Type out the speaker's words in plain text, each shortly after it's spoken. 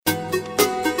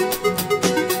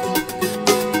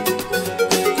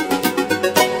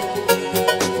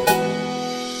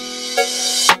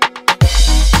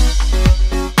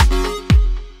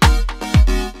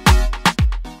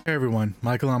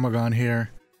Michael Amagon here.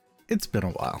 It's been a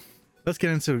while. Let's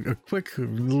get into a quick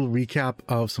little recap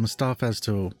of some stuff as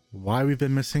to why we've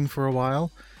been missing for a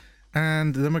while,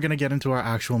 and then we're going to get into our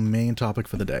actual main topic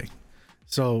for the day.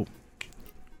 So,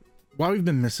 why we've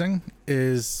been missing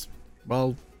is,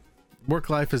 well, work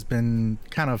life has been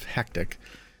kind of hectic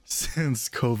since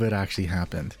COVID actually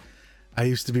happened. I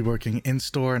used to be working in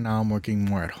store, now I'm working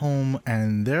more at home,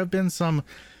 and there have been some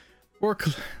work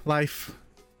life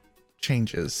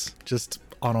changes just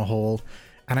on a whole,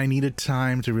 and I needed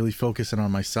time to really focus in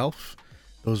on myself,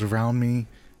 those around me,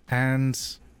 and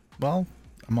well,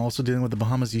 I'm also dealing with the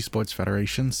Bahamas Esports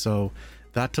Federation, so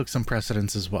that took some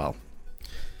precedence as well.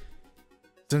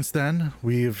 Since then,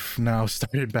 we've now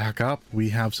started back up. We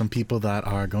have some people that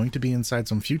are going to be inside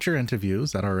some future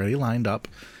interviews that are already lined up,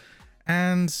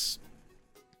 and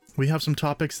we have some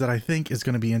topics that I think is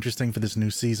going to be interesting for this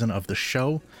new season of the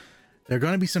show. There are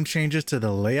going to be some changes to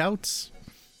the layouts,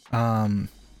 and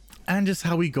just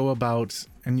how we go about,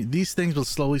 and these things will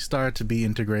slowly start to be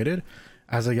integrated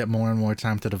as I get more and more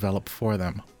time to develop for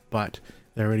them. But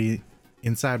they're already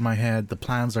inside my head, the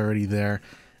plans are already there,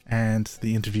 and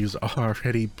the interviews are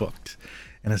already booked,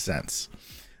 in a sense.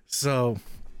 So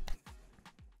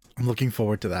I'm looking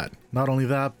forward to that. Not only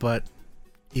that, but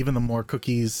even the more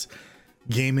cookies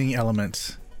gaming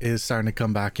element is starting to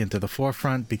come back into the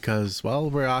forefront because, well,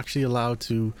 we're actually allowed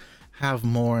to have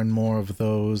more and more of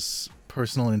those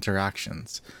personal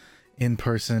interactions in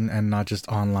person and not just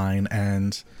online,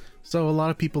 and so a lot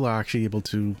of people are actually able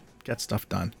to get stuff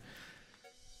done.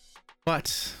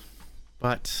 But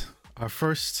our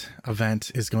first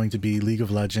event is going to be League of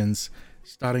Legends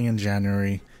starting in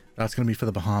January. That's going to be for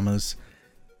the Bahamas.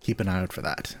 Keep an eye out for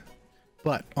that.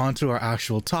 But on to our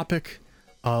actual topic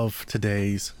of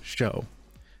today's show.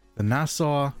 The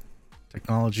Nassau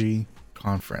Technology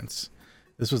Conference.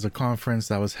 This was a conference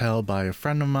that was held by a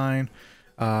friend of mine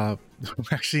who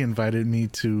actually invited me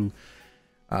to,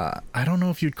 I don't know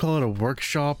if you'd call it a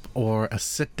workshop or a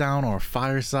sit down or a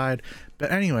fireside,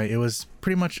 but anyway, it was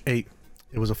pretty much it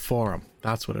was a forum.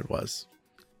 That's what it was.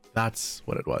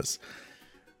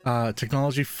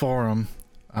 Technology forum.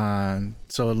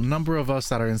 So a number of us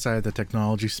that are inside the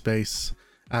technology space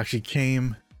actually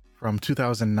came from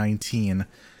 2019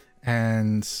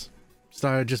 and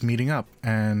started just meeting up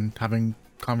and having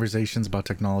conversations about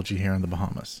technology here in the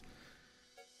Bahamas.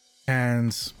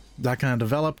 And that kind of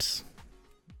developed,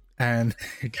 and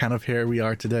kind of here we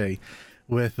are today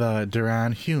with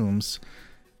Duran Humes,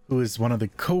 who is one of the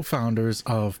co-founders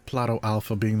of Plato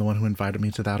Alpha, being the one who invited me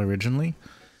to that originally.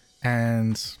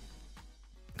 And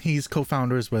he's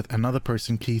co-founders with another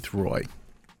person, Keith Roy.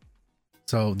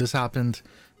 So this happened,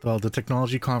 well, the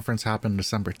technology conference happened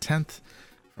December 10th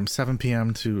from 7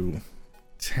 p.m. to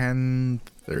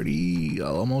 10:30,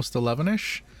 almost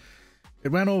 11ish. It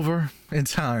went over in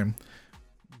time,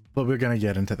 but we're going to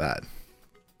get into that.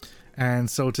 And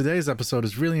so today's episode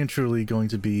is really and truly going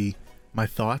to be my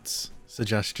thoughts,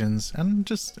 suggestions, and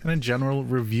just in a general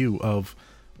review of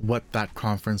what that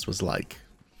conference was like,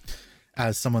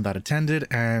 as someone that attended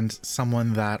and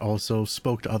someone that also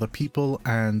spoke to other people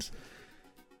and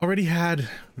already had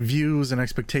views and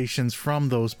expectations from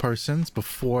those persons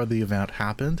before the event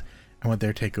happened and what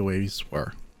their takeaways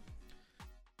were.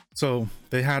 So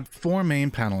they had four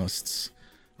main panelists.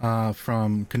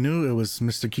 From Canoe, it was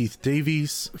Mr. Keith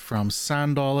Davies. From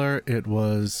Sandollar, it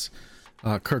was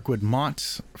Kirkwood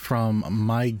Mott. From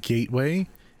My Gateway,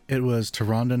 it was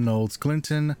Taronda Knowles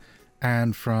Clinton.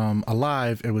 And from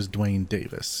Alive, it was Dwayne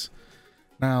Davis.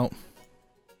 Now,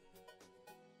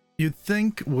 you'd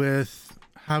think with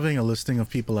having a listing of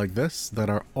people like this that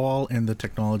are all in the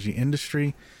technology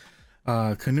industry,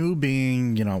 Canoe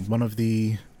being, you know, one of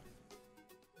the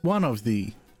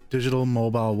digital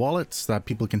mobile wallets that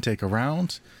people can take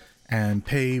around and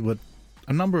pay with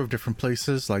a number of different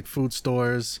places like food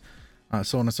stores,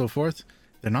 so on and so forth.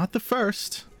 They're not the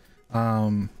first.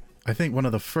 I think one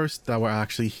of the first that were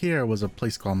actually here was a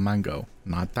place called Mango.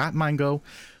 Not that Mango,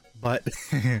 but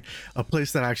a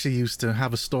place that actually used to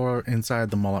have a store inside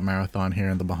the Mullet Marathon here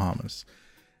in the Bahamas.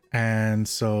 And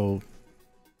so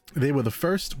they were the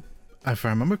first, if I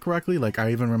remember correctly. Like,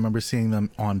 I even remember seeing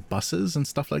them on buses and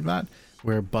stuff like that,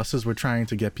 where buses were trying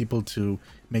to get people to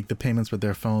make the payments with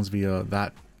their phones via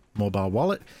that mobile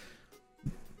wallet.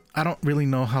 I don't really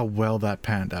know how well that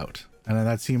panned out. And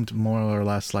that seemed more or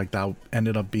less like that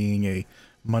ended up being a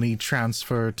money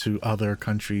transfer to other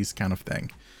countries kind of thing.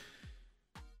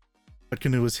 But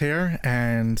Canoe is here,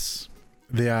 and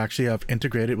they actually have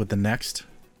integrated with the next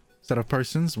set of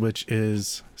persons, which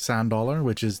is Sandollar,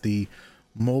 which is the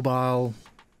mobile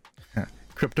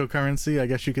cryptocurrency, I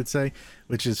guess you could say,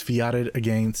 which is fiated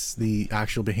against the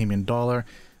actual Bahamian dollar,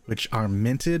 which are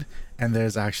minted. And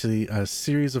there's actually a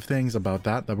series of things about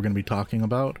that we're going to be talking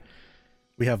about.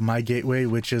 We have My Gateway,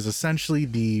 which is essentially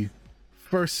the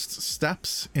first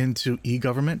steps into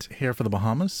e-government here for the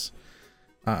Bahamas.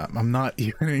 I'm not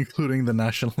even including the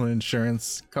national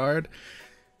insurance card.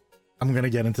 I'm going to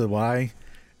get into why.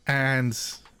 And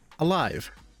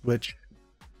Alive, which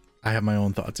I have my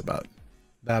own thoughts about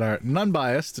that are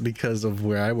non-biased because of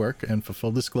where I work. And for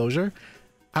full disclosure,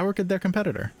 I work at their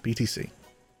competitor, BTC.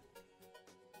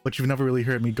 But you've never really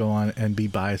heard me go on and be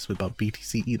biased about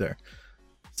BTC either.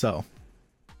 So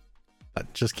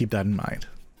just keep that in mind.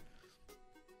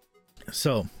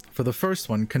 So for the first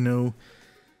one, Canoe,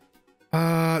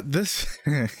 this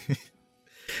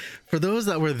for those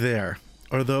that were there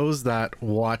or those that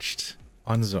watched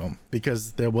on Zoom,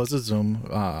 because there was a Zoom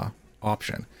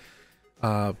option,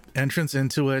 entrance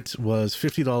into it was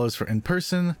 $50 for in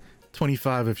person,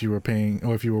 $25 if you were paying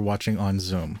or if you were watching on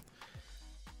Zoom.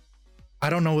 I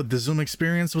don't know what the Zoom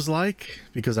experience was like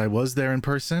because I was there in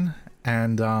person,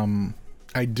 and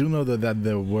I do know that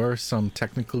there were some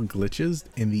technical glitches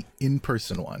in the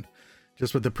in-person one,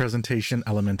 just with the presentation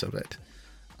element of it.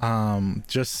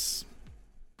 Just,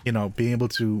 you know, being able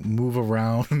to move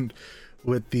around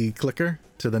with the clicker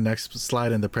to the next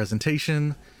slide in the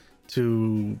presentation,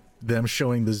 to them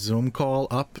showing the Zoom call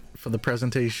up for the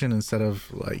presentation instead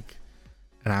of like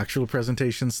an actual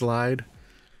presentation slide.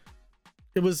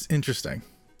 It was interesting.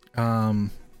 I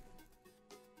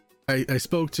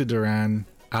spoke to Duran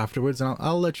afterwards, and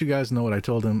I'll let you guys know what I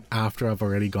told him after I've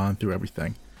already gone through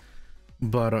everything.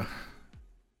 But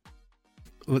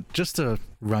just to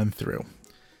run through.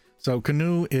 So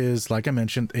Canoe is, like I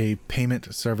mentioned, a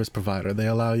payment service provider. They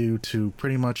allow you to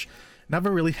pretty much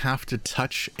never really have to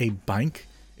touch a bank.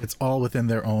 It's all within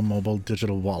their own mobile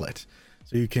digital wallet.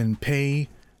 So you can pay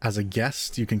as a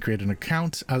guest, you can create an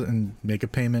account and make a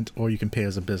payment, or you can pay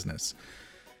as a business.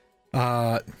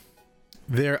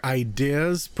 Their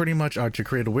ideas pretty much are to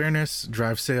create awareness,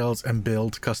 drive sales, and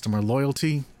build customer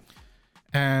loyalty.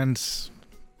 And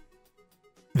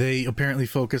they apparently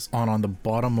focus on the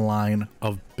bottom line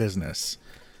of business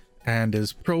and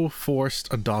is pro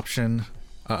forced adoption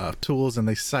tools. And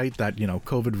they cite that, you know,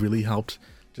 COVID really helped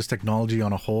just technology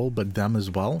on a whole, but them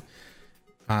as well,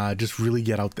 just really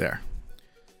get out there.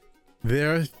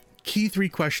 Their key 3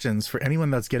 questions for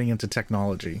anyone that's getting into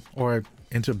technology or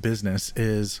into business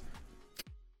is,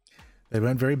 they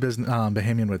went very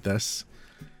Bahamian with this.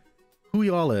 Who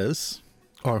y'all is,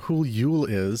 or who Yule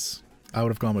is, I would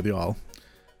have gone with y'all.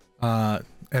 And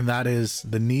that is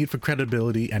the need for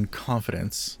credibility and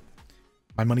confidence.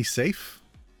 My money safe?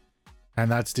 And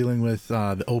that's dealing with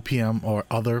the OPM or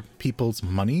other people's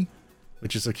money,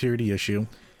 which is a security issue.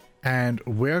 And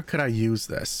where could I use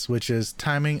this, which is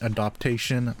timing,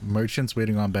 adaptation, merchants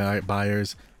waiting on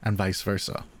buyers, and vice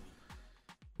versa.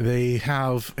 They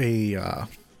have an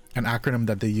acronym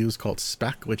that they use called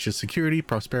SPEC, which is Security,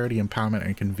 Prosperity, Empowerment,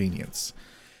 and Convenience.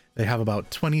 They have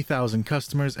about 20,000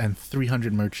 customers and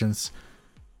 300 merchants.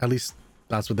 At least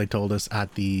that's what they told us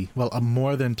at the, well,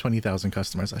 more than 20,000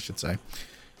 customers, I should say.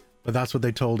 But that's what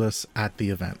they told us at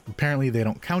the event. Apparently they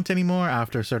don't count anymore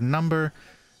after a certain number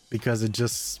because it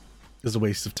just is a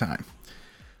waste of time.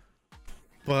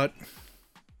 But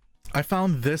I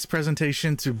found this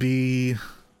presentation to be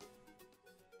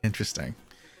interesting.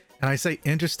 And I say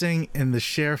interesting in the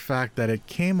sheer fact that it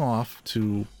came off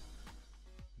to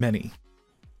many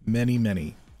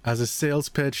as a sales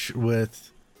pitch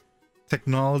with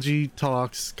technology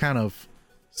talks kind of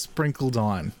sprinkled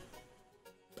on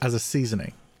as a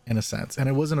seasoning in a sense. And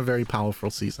it wasn't a very powerful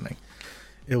seasoning.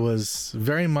 It was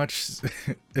very much,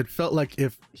 it felt like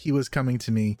if he was coming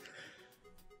to me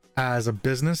as a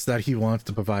business that he wants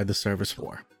to provide the service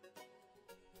for.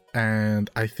 And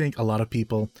I think a lot of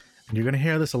people, and you're going to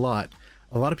hear this a lot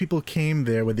of people came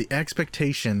there with the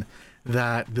expectation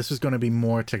that this was going to be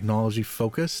more technology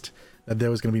focused, that there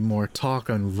was going to be more talk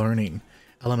on learning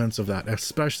elements of that,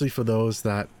 especially for those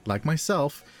that, like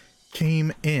myself,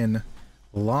 came in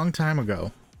a long time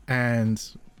ago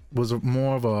and was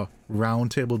more of a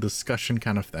roundtable discussion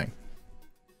kind of thing.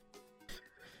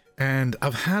 And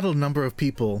I've had a number of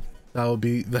people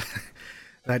that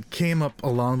came up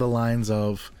along the lines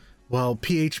of, well,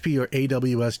 PHP or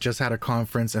AWS just had a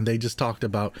conference and they just talked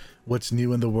about what's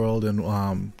new in the world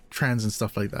and trends and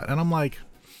stuff like that. And I'm like,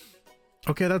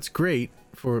 okay, that's great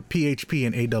for PHP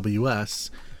and AWS,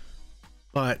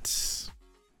 but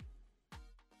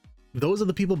those are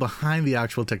the people behind the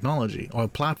actual technology or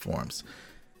platforms.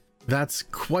 That's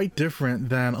quite different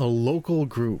than a local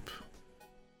group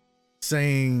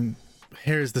saying,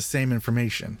 here's the same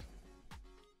information,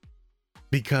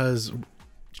 because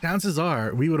chances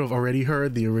are we would have already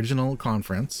heard the original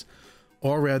conference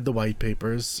or read the white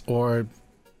papers or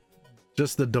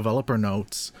just the developer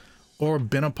notes or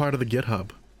been a part of the GitHub,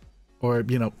 or,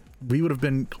 you know, we would have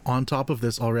been on top of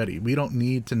this already. We don't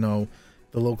need to know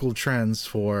the local trends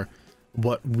for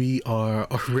what we are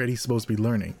already supposed to be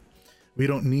learning. We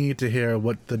don't need to hear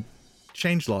what the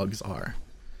change logs are.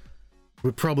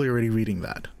 We're probably already reading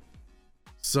that.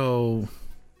 So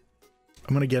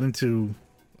I'm going to get into,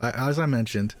 as I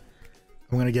mentioned,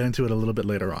 I'm going to get into it a little bit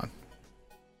later on.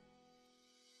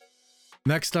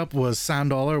 Next up was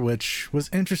Sand Dollar, which was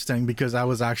interesting because I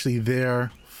was actually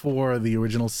there for the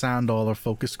original Sand Dollar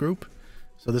focus group.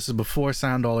 So this is before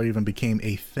Sand Dollar even became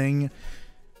a thing.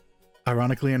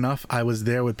 Ironically enough, I was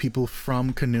there with people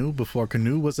from Canoe before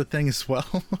Canoe was a thing as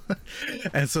well.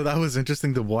 And so that was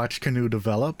interesting to watch Canoe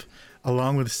develop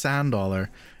along with Sand Dollar.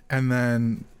 And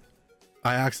then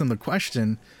I asked them the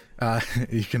question.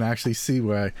 You can actually see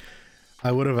where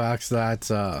I would have asked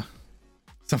that.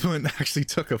 Someone actually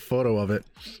took a photo of it.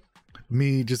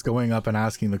 Me just going up and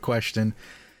asking the question.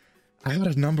 I had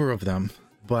a number of them,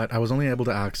 but I was only able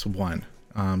to ask one,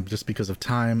 just because of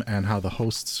time and how the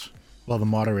hosts, well, the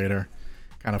moderator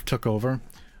kind of took over.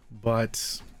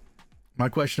 But my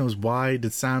question was, why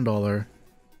did Sand Dollar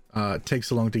take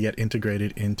so long to get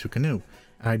integrated into Canoe?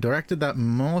 And I directed that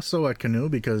more so at Canoe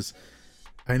because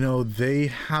I know they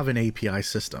have an API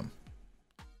system,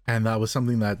 and that was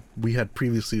something that we had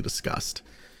previously discussed.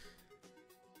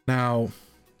 Now,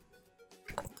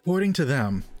 according to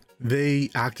them, they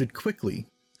acted quickly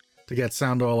to get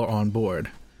Sand Dollar on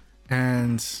board,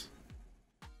 and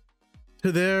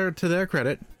to their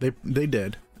credit, they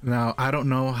did. Now, I don't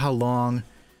know how long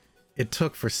it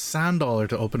took for Sand Dollar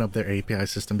to open up their API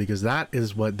system, because that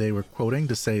is what they were quoting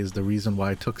to say is the reason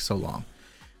why it took so long.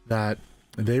 That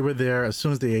they were there as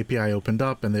soon as the API opened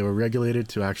up, and they were regulated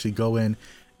to actually go in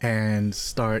and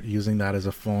start using that as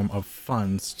a form of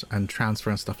funds and transfer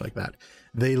and stuff like that.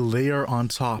 They layer on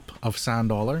top of Sand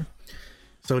Dollar,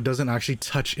 so it doesn't actually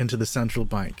touch into the central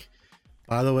bank.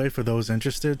 By the way, for those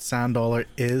interested, Sand Dollar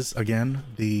is, again,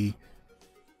 the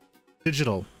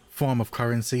digital form of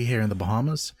currency here in the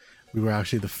Bahamas. We were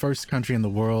actually the first country in the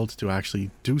world to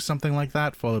actually do something like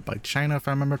that, followed by China, if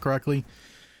I remember correctly.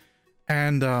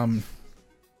 And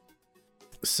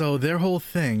so their whole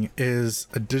thing is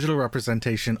a digital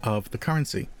representation of the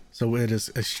currency. So it is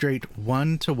a straight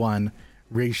 1-to-1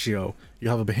 ratio. You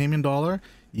have a Bahamian dollar,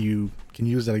 you can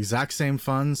use that exact same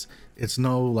funds. It's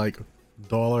no like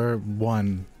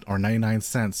 $1 or 99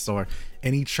 cents or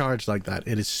any charge like that.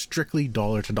 It is strictly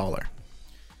dollar to dollar.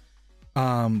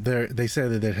 They say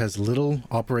that it has little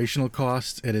operational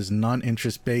cost. It is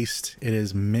non-interest based. It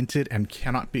is minted and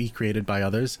cannot be created by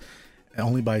others,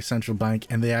 only by central bank.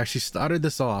 And they actually started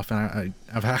this off, and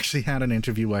I've actually had an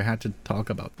interview where I had to talk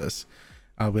about this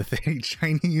with a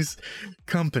Chinese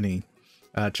company,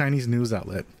 Chinese news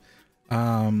outlet.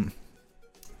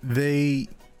 They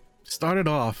started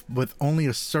off with only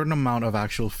a certain amount of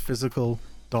actual physical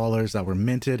dollars that were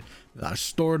minted, that are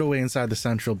stored away inside the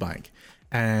central bank,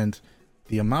 and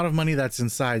the amount of money that's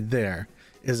inside there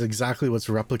is exactly what's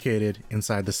replicated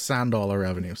inside the Sand Dollar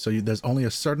revenue. So there's only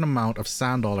a certain amount of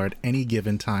Sand Dollar at any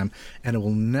given time, and it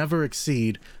will never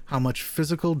exceed how much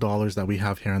physical dollars that we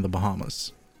have here in the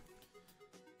Bahamas.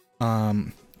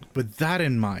 With that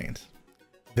in mind,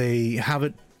 they have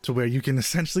it to where you can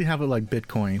essentially have it like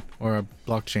Bitcoin or a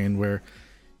blockchain, where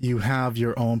you have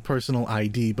your own personal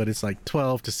ID, but it's like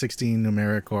 12 to 16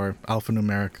 numeric or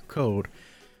alphanumeric code.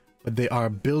 But they are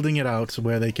building it out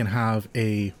where they can have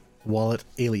a wallet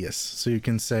alias. So you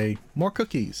can say more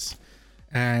cookies,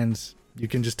 and you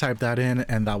can just type that in,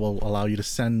 and that will allow you to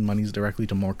send monies directly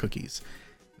to more cookies.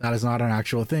 That is not an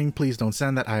actual thing. Please don't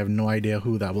send that. I have no idea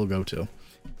who that will go to,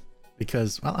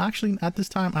 because, well, actually at this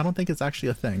time, I don't think it's actually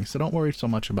a thing. So don't worry so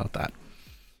much about that.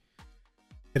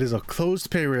 It is a closed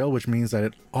pay rail, which means that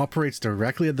it operates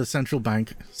directly at the central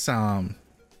bank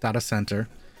data center.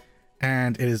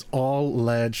 And it is all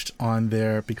ledged on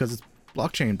their, because it's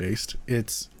blockchain based,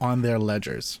 it's on their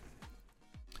ledgers.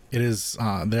 It is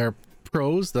their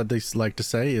pros that they like to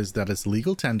say is that it's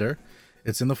legal tender,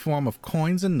 it's in the form of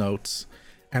coins and notes,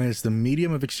 and it's the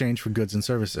medium of exchange for goods and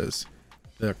services.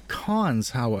 The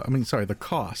cons, the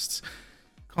costs.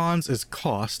 Cons is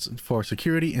cost for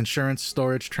security, insurance,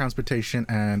 storage, transportation,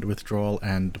 and withdrawal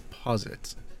and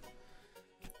deposits.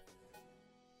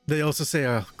 They also say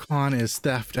a con is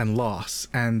theft and loss,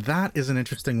 and that is an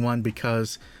interesting one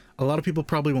because a lot of people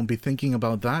probably won't be thinking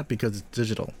about that because it's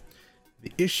digital.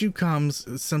 The issue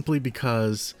comes simply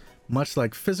because much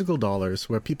like physical dollars,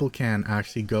 where people can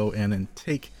actually go in and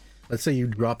take, let's say you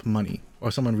drop money or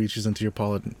someone reaches into your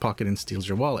pocket and steals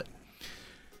your wallet.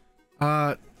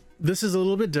 This is a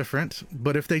little bit different,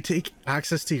 but if they take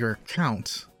access to your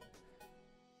account,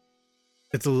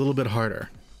 it's a little bit harder,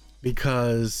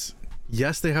 because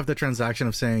yes, they have the transaction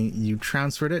of saying you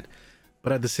transferred it,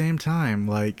 but at the same time,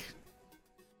 like,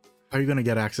 how are you going to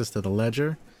get access to the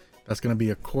ledger? That's going to be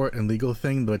a court and legal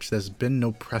thing, which there's been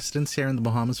no precedence here in the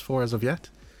Bahamas for as of yet.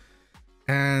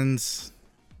 And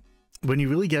when you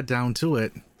really get down to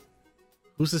it,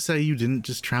 who's to say you didn't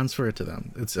just transfer it to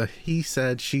them? It's a he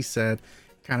said, she said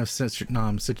kind of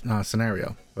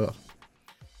scenario. Ugh.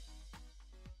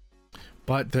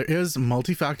 But there is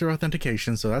multi-factor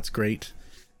authentication, so that's great.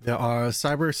 There are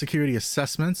cybersecurity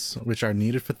assessments, which are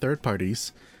needed for third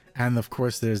parties. And of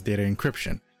course, there's data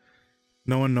encryption.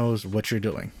 No one knows what you're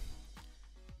doing.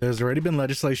 There's already been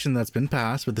legislation that's been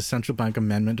passed with the Central Bank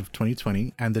Amendment of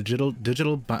 2020 and the Digital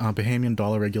Bahamian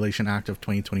Dollar Regulation Act of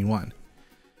 2021.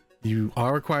 You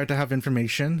are required to have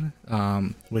information,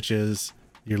 which is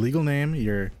your legal name,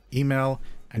 your email,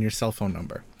 and your cell phone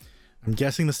number. I'm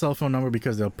guessing the cell phone number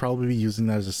because they'll probably be using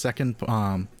that as a second,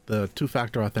 the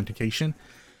two-factor authentication.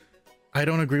 I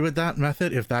don't agree with that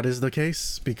method if that is the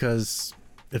case, because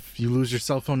if you lose your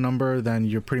cell phone number, then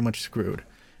you're pretty much screwed.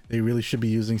 They really should be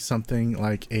using something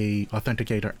like a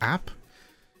authenticator app.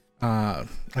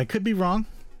 I could be wrong,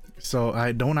 so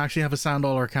I don't actually have a Sand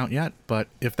Dollar account yet, but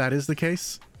if that is the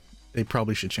case, they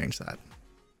probably should change that.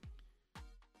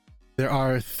 There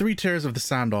are 3 tiers of the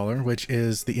Sand Dollar, which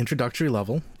is the introductory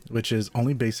level, which is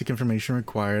only basic information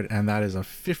required, and that is a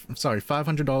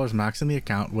 $500 max in the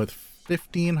account with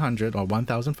 $1,500 or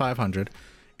 $1,500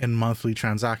 in monthly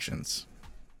transactions.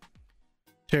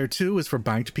 Tier 2 is for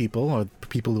banked people, or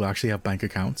people who actually have bank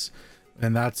accounts,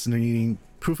 and that's needing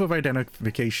proof of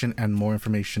identification and more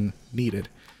information needed.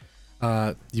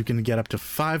 You can get up to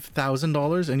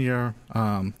 $5,000 in your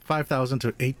 $5,000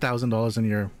 to $8,000 in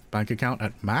your bank account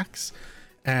at max,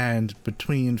 and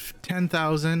between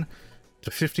 $10,000 to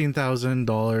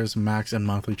 $15,000 max in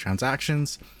monthly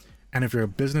transactions. And if you're a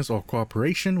business or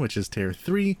corporation, which is tier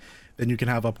 3, then you can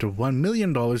have up to $1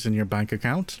 million in your bank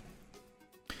account,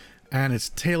 and it's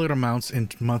tailored amounts in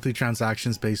monthly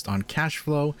transactions based on cash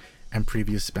flow and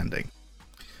previous spending.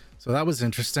 So that was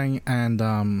interesting,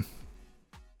 and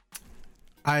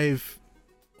I've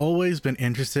always been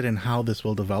interested in how this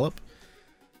will develop.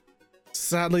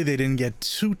 Sadly, they didn't get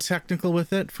too technical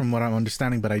with it from what I'm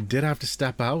understanding, but I did have to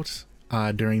step out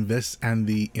during this and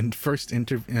the first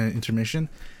intermission,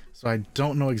 so I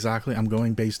don't know exactly. I'm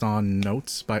going based on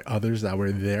notes by others that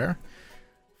were there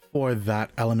for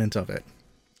that element of it,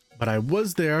 but I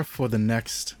was there for the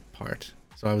next part.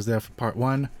 So I was there for part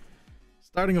 1,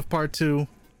 starting of part 2,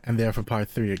 and there for part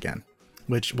 3 again,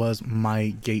 which was My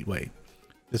Gateway.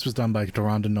 This was done by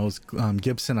Doronda Knowles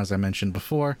Gibson, as I mentioned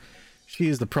before. She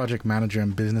is the project manager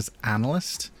and business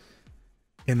analyst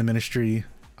in the Ministry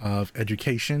of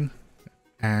Education,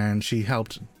 and she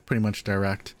helped pretty much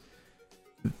direct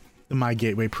the My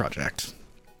Gateway project.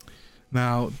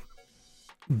 Now,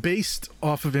 based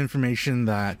off of information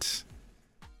that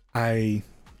I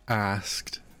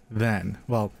asked then,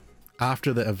 well,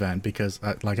 after the event, because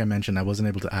like I mentioned, I wasn't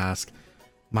able to ask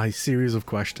my series of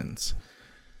questions.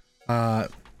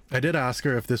 I did ask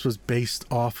her if this was based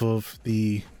off of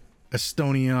the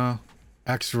Estonia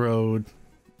X-Road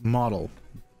model.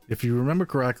 If you remember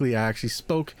correctly, I actually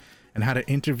spoke and had an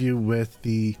interview with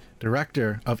the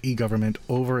director of e-government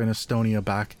over in Estonia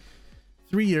back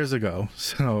 3 years ago.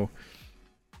 So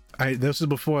this was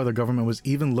before the government was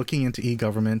even looking into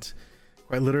e-government.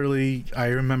 Quite literally, I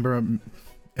remember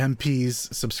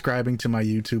MPs subscribing to my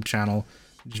YouTube channel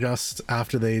just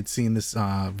after they had seen this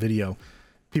video.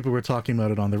 People were talking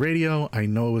about it on the radio. I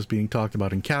know it was being talked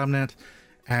about in cabinet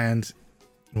and,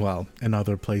 well, in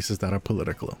other places that are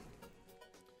political.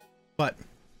 But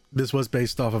this was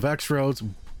based off of X-Roads.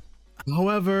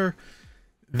 However,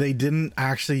 they didn't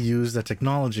actually use the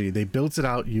technology. They built it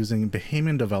out using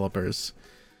Bahamian developers.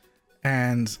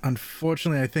 And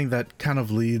unfortunately, I think that kind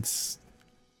of leaves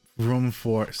room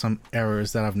for some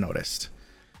errors that I've noticed.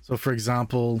 So for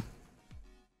example,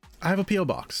 I have a P.O.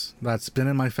 box that's been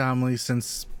in my family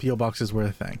since P.O. boxes were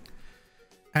a thing.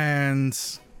 And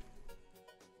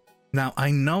now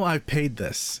I know I paid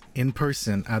this in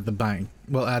person at the bank,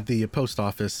 well, at the post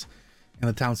office in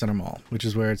the Town Center Mall, which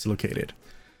is where it's located.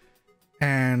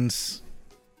 And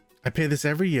I pay this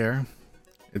every year.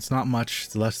 It's not much,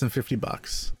 it's less than 50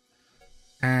 bucks.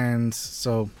 And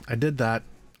so I did that,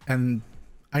 and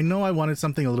I know I wanted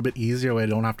something a little bit easier where I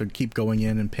don't have to keep going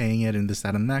in and paying it and this,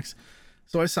 that, and next.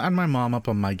 So I signed my mom up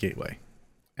on My Gateway,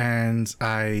 and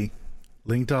I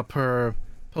linked up her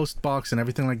post box and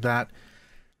everything like that.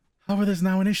 However, there's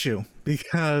now an issue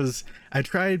because I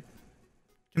tried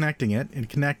connecting it, it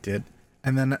connected,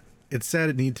 and then it said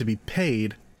it needed to be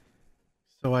paid.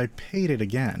 So I paid it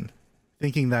again,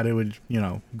 thinking that it would, you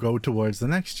know, go towards the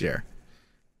next year,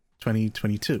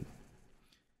 2022.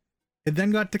 It then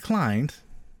got declined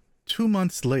 2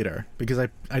 months later, because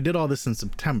I did all this in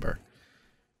September.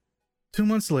 2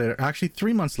 months later, actually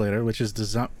 3 months later, which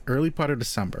is early part of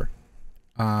December.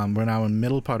 We're now in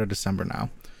middle part of December now.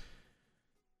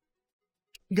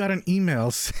 We got an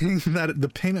email saying that the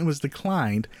payment was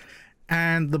declined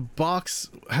and the box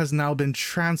has now been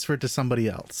transferred to somebody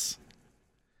else.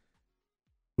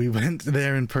 We went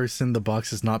there in person. The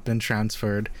box has not been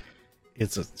transferred.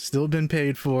 It's still been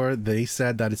paid for. They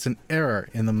said that it's an error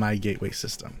in the My Gateway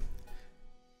system.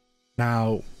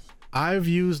 Now, I've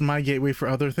used My Gateway for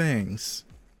other things,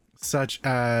 such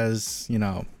as, you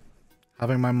know,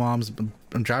 having my mom's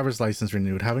driver's license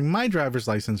renewed, having my driver's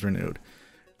license renewed,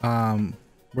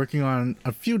 working on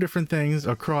a few different things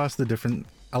across the different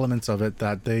elements of it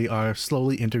that they are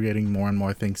slowly integrating more and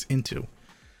more things into.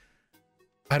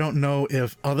 I don't know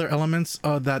if other elements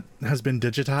that has been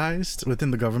digitized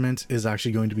within the government is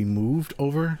actually going to be moved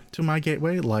over to My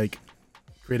Gateway, like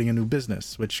creating a new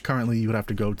business, which currently you would have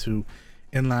to go to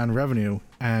Inland Revenue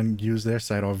and use their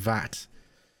site, or VAT,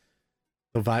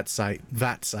 the VAT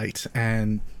site,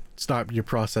 and start your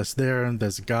process there.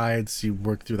 There's guides, you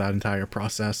work through that entire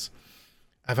process.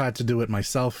 I've had to do it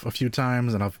myself a few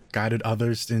times, and I've guided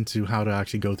others into how to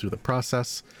actually go through the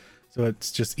process, so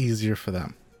it's just easier for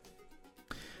them.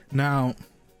 Now,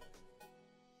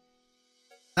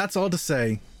 that's all to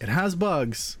say, it has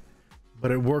bugs,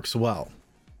 but it works well,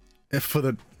 for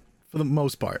the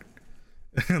most part,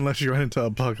 unless you run into a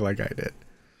bug like I did.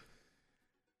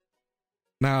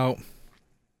 Now,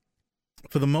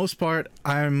 for the most part,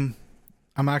 I'm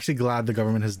actually glad the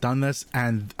government has done this,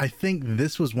 and I think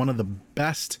this was one of the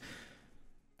best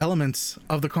elements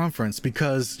of the conference,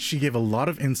 because she gave a lot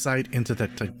of insight into the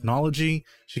technology.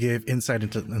 She gave insight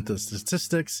into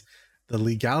statistics, the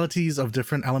legalities of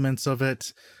different elements of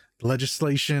it,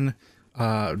 legislation,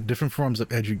 different forms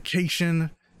of education,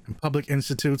 and public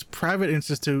institutes, private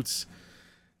institutes.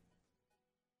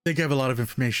 They gave a lot of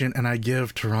information, and I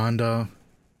give Tyrande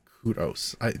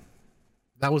kudos.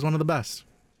 That was one of the best,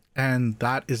 and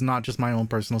that is not just my own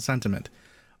personal sentiment.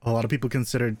 A lot of people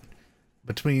considered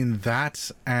between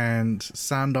that and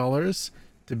SandDollars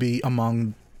to be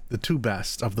among the two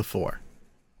best of the four.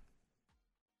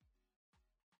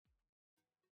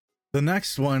 The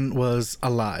next one was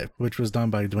Alive, which was done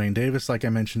by Dwayne Davis. Like I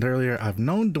mentioned earlier, I've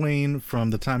known Dwayne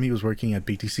from the time he was working at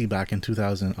BTC back in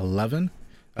 2011.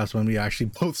 That's when we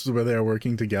actually both were there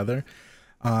working together,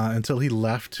 until he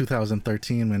left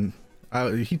 2013, when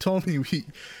he told me we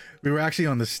were actually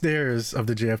on the stairs of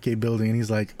the JFK building, and he's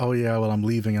like, "Oh yeah, well, I'm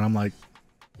leaving." And I'm like,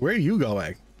 "Where are you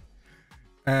going?"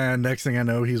 And next thing I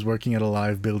know, he's working at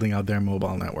Alive, building out their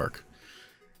mobile network.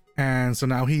 And so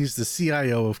now he's the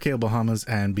CIO of Kale Bahamas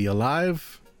and Be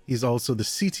Alive. He's also the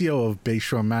CTO of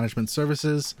Bayshore Management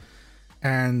Services.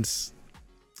 And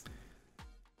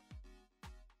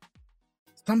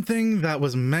something that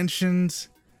was mentioned,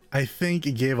 I think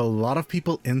it gave a lot of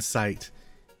people insight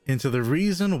into the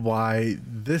reason why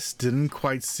this didn't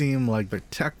quite seem like the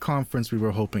tech conference we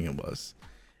were hoping it was.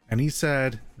 And he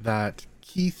said that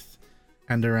Keith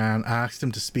and Duran asked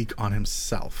him to speak on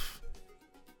himself.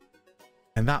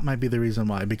 And that might be the reason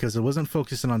why, because it wasn't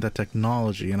focusing on that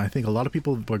technology. And I think a lot of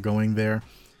people were going there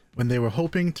when they were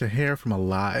hoping to hear from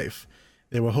Alive.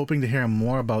 They were hoping to hear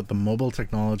more about the mobile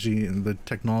technology and the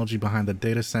technology behind the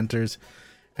data centers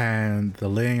and the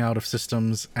laying out of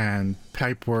systems and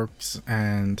pipeworks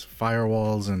and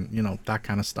firewalls and, you know, that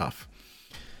kind of stuff.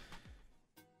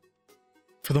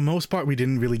 For the most part, we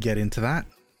didn't really get into that.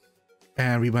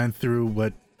 And we went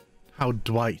through how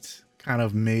Dwight kind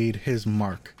of made his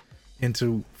mark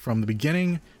into from the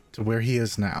beginning to where he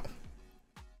is now.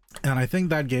 And I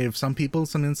think that gave some people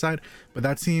some insight, but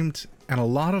that seemed, and a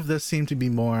lot of this seemed to be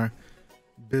more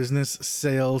business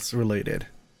sales related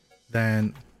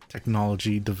than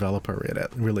technology developer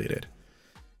related.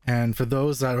 And for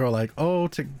those that are like, "Oh,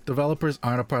 developers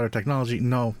aren't a part of technology,"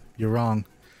 no, you're wrong.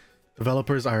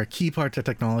 Developers are a key part to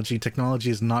technology. Technology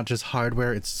is not just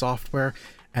hardware, it's software,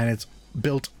 and it's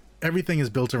built, everything is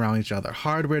built around each other.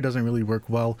 Hardware doesn't really work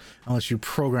well unless you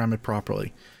program it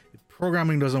properly.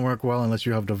 Programming doesn't work well unless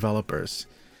you have developers.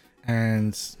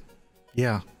 And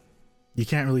yeah, you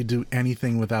can't really do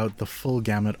anything without the full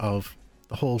gamut of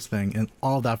the whole thing, and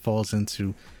all that falls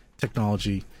into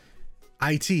technology,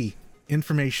 IT,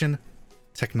 information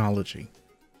technology.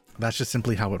 That's just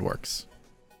simply how it works.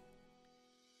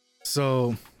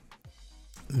 So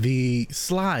the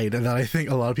slide that I think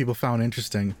a lot of people found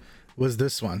interesting was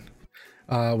this one,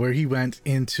 where he went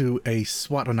into a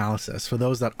SWOT analysis. For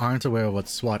those that aren't aware of what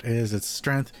SWOT is, it's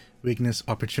strength, weakness,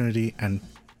 opportunity, and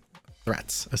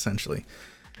threats, essentially.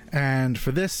 And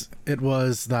for this, it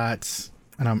was that,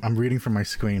 and I'm reading from my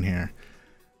screen here,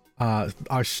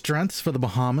 our strengths for the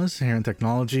Bahamas here in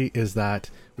technology is that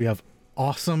we have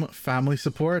awesome family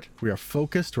support, we are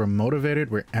focused, we're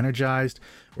motivated, we're energized,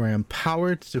 we're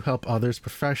empowered to help others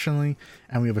professionally,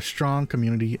 and we have a strong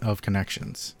community of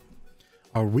connections.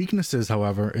 Our weaknesses,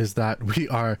 however, is that we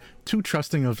are too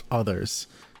trusting of others,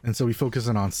 and so we focus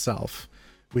in on self.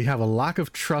 We have a lack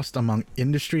of trust among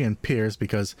industry and peers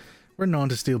because we're known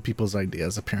to steal people's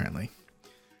ideas, apparently.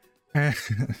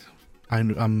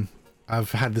 And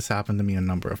I've had this happen to me a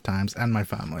number of times, and my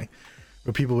family,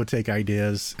 where people would take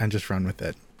ideas and just run with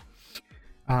it.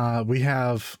 We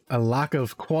have a lack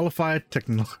of qualified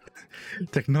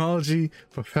technology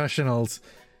professionals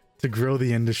to grow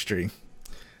the industry.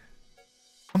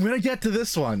 I'm gonna get to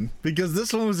this one because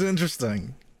this one was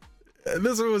interesting.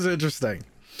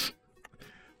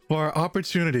 For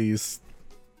opportunities,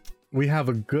 we have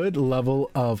a good level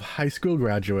of high school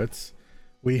graduates.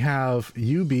 We have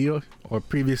UB, or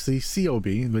previously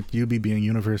COB, with UB being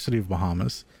University of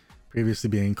Bahamas, previously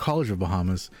being College of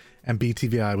Bahamas, and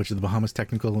BTVI, which is the Bahamas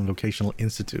Technical and Vocational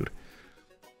Institute.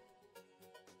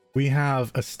 We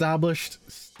have established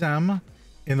STEM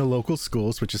in the local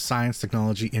schools, which is science,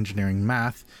 technology, engineering,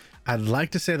 math. I'd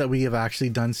like to say that we have actually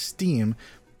done STEAM,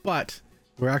 but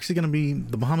we're actually going to be,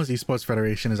 the Bahamas Esports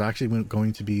Federation is actually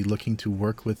going to be looking to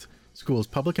work with schools,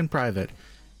 public and private,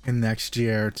 in next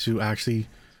year to actually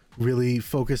really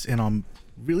focus in on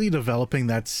really developing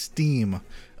that STEAM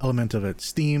element of it.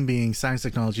 STEAM being science,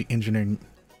 technology, engineering,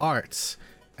 arts,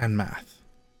 and math.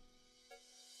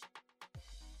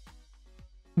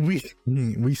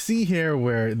 We see here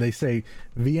where they say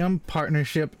VM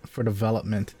Partnership for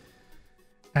Development,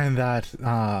 and that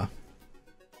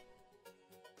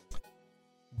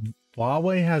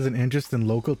Huawei has an interest in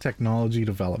local technology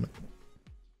development.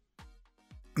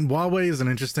 Huawei is an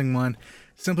interesting one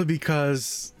simply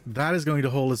because that is going to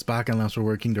hold us back unless we're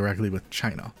working directly with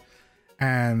China,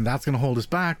 and that's going to hold us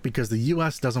back because the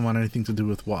US doesn't want anything to do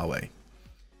with Huawei,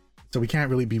 so we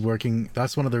can't really be working.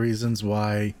 That's one of the reasons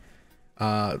why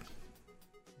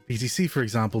BTC, for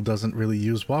example, doesn't really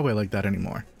use Huawei like that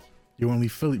anymore. You only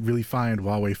really find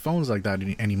Huawei phones like that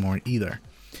anymore either.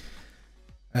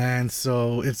 And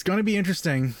so it's going to be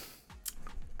interesting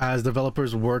as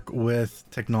developers work with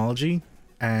technology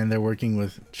and they're working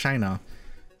with China,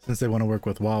 since they want to work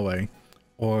with Huawei,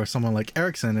 or someone like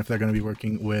Ericsson if they're going to be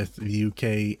working with the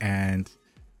UK and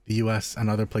the US and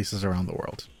other places around the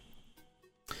world.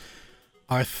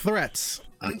 Our threats,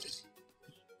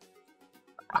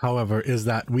 however, is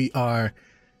that we are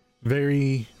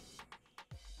very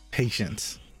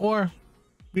patient, or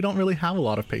we don't really have a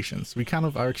lot of patience. We kind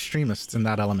of are extremists in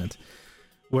that element,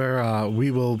 where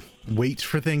we will wait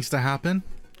for things to happen,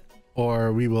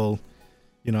 or we will,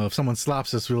 you know, if someone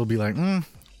slaps us, we'll be like,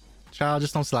 child,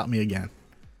 just don't slap me again.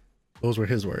 Those were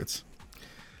his words,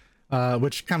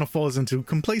 which kind of falls into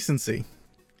complacency.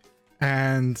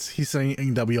 And he's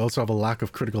saying that we also have a lack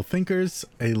of critical thinkers,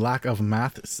 a lack of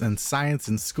math and science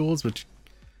in schools, which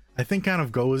I think kind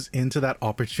of goes into that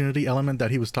opportunity element that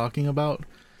he was talking about.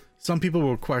 Some people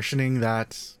were questioning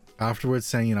that afterwards,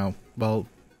 saying, you know, well,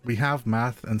 we have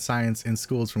math and science in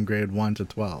schools from grade 1 to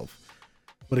 12.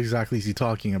 What exactly is he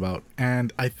talking about?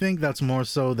 And I think that's more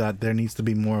so that there needs to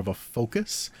be more of a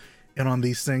focus in on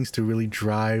these things to really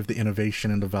drive the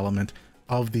innovation and development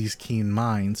of these keen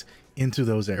minds into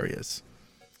those areas.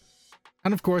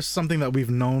 And of course, something that we've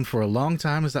known for a long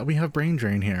time is that we have brain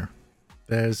drain here.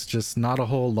 There's just not a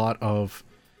whole lot of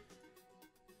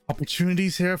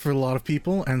opportunities here for a lot of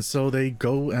people, and so they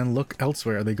go and look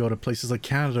elsewhere. They go to places like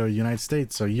Canada or United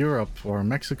States or Europe or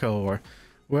Mexico or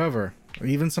wherever, or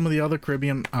even some of the other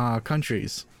Caribbean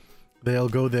countries. They'll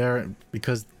go there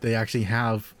because they actually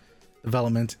have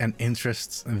development and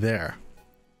interests there.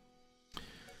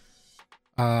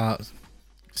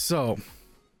 So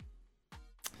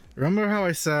remember how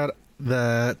I said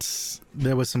that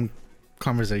there was some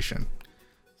conversation.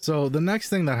 So the next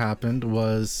thing that happened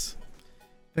was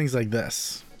things like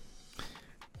this.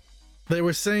 They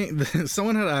were saying,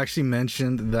 someone had actually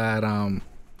mentioned that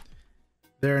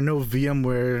there are no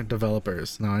VMware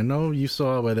developers. Now I know you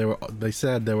saw where they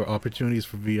said there were opportunities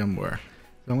for VMware.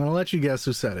 So I'm gonna let you guess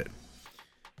who said it.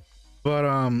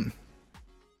 But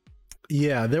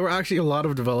yeah, there were actually a lot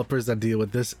of developers that deal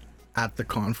with this at the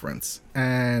conference,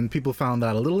 and people found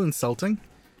that a little insulting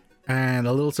and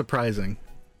a little surprising,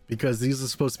 because these are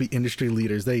supposed to be industry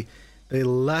leaders. They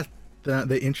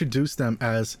introduced them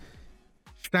as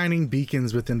shining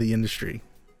beacons within the industry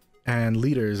and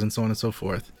leaders and so on and so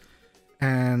forth.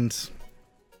 And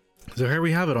so here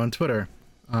we have it on Twitter.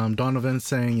 Donovan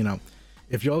saying, you know,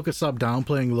 if y'all could stop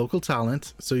downplaying local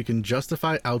talent so you can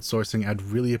justify outsourcing, I'd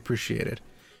really appreciate it.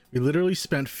 We literally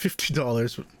spent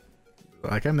 $50,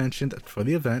 like I mentioned, for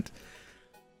the event,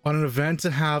 on an event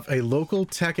to have a local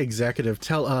tech executive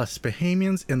tell us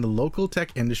Bahamians in the local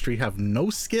tech industry have no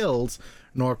skills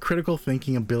nor critical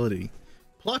thinking ability.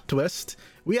 Plot twist,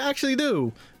 we actually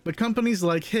do, but companies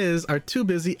like his are too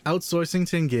busy outsourcing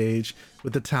to engage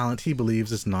with the talent he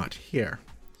believes is not here.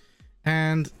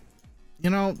 And, you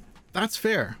know, that's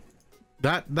fair.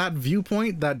 That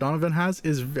viewpoint that Donovan has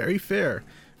is very fair,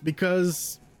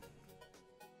 because,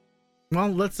 well,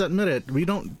 let's admit it, we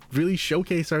don't really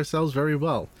showcase ourselves very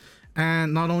well.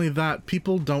 And not only that,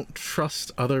 people don't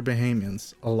trust other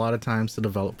Bahamians a lot of times to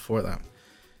develop for them.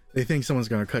 They think someone's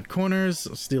going to cut corners,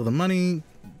 steal the money,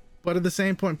 but at the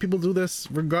same point, people do this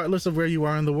regardless of where you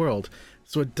are in the world.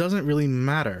 So it doesn't really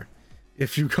matter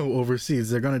if you go overseas.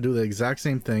 They're going to do the exact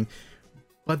same thing.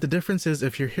 But the difference is,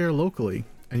 if you're here locally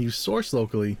and you source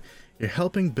locally, you're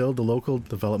helping build the local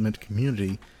development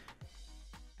community.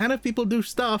 And if people do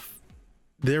stuff,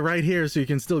 they're right here, so you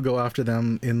can still go after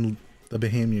them in the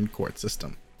Bahamian court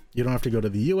system. You don't have to go to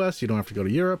the US, you don't have to go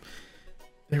to Europe.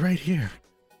 They're right here.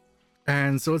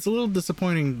 And so it's a little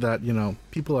disappointing that, you know,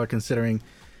 people are considering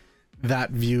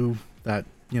that view that,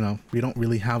 you know, we don't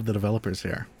really have the developers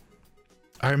here.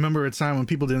 I remember a time when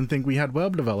people didn't think we had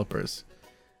web developers.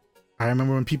 I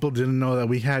remember when people didn't know that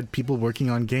we had people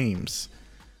working on games.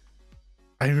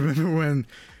 I remember when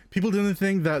people didn't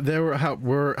think that there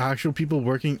were actual people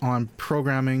working on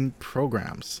programming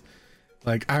programs.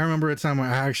 Like, I remember a time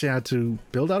when I actually had to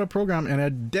build out a program in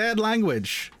a dead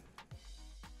language.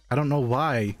 I don't know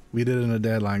why we did it in a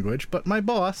dead language, but my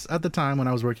boss at the time, when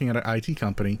I was working at an IT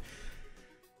company,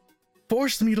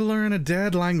 forced me to learn a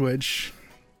dead language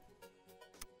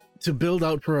to build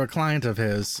out for a client of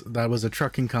his that was a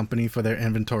trucking company for their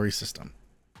inventory system.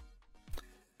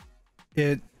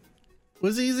 It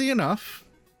was easy enough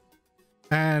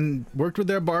and worked with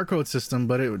their barcode system,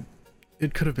 but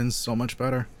it could have been so much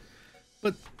better.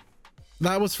 But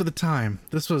that was for the time.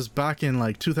 This was back in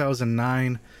like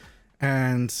 2009,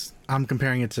 and I'm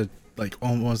comparing it to like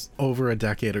almost over a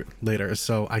decade later,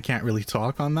 so I can't really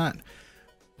talk on that.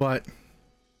 But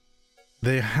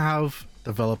they have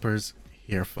developers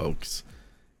here, folks.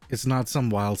 It's not some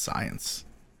wild science.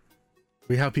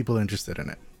 We have people interested in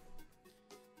it.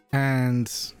 And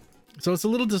so it's a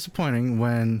little disappointing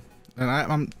when, and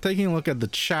I'm taking a look at the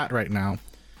chat right now,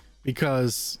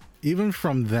 because even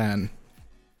from then,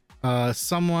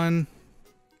 someone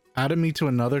added me to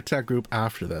another tech group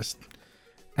after this,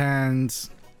 and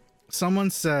someone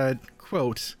said,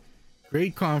 quote,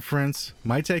 "Great conference.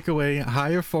 My takeaway,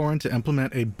 hire foreign to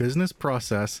implement a business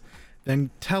process,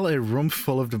 then tell a room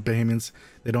full of the Bahamians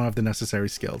they don't have the necessary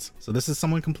skills." So this is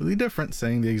someone completely different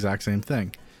saying the exact same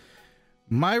thing.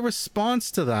 My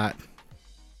response to that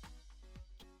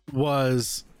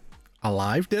was,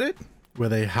 Alive did it, where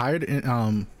they hired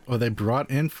in, or they brought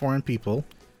in foreign people,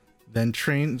 then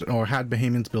trained or had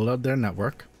Bahamians build up their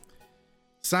network.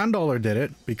 Sanddollar did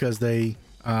it because they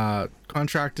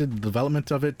contracted the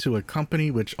development of it to a company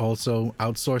which also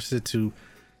outsourced it to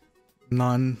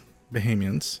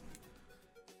non-Bahamians.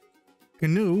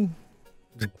 Canoe,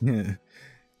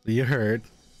 you heard,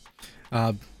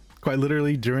 quite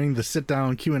literally during the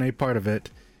sit-down Q&A part of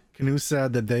it, Canoe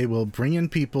said that they will bring in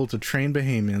people to train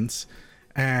Bahamians,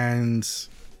 and,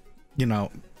 you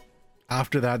know,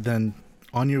 after that, then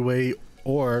on your way,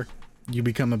 or you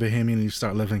become a Bahamian and you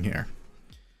start living here.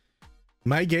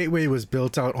 My gateway was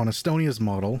built out on Estonia's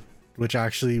model, which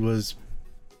actually was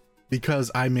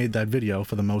because I made that video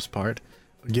for the most part,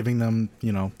 giving them,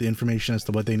 you know, the information as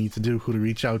to what they need to do, who to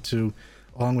reach out to,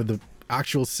 along with the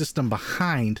actual system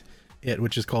behind it,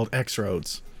 which is called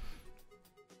X-Roads.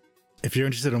 If you're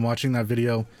interested in watching that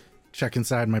video, check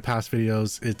inside my past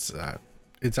videos.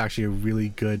 It's actually a really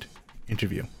good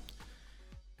interview.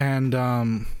 And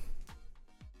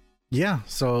yeah,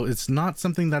 so it's not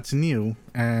something that's new,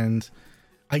 and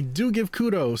I do give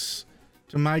kudos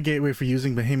to My Gateway for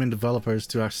using Bahamian developers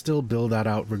to still build that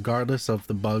out regardless of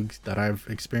the bugs that I've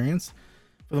experienced.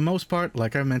 For the most part,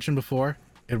 like I mentioned before,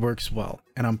 it works well,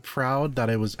 and I'm proud that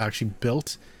it was actually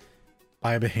built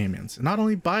by Bahamians. Not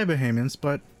only by Bahamians,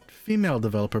 but female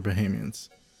developer Bahamians,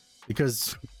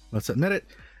 because let's admit it,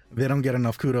 they don't get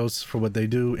enough kudos for what they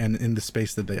do and in the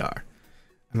space that they are.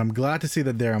 And I'm glad to see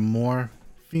that there are more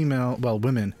female, well,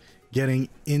 women getting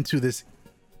into this,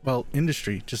 well,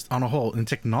 industry just on a whole, in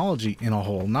technology in a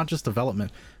whole, not just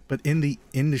development, but in the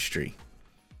industry.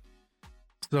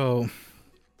 So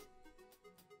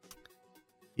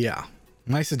yeah,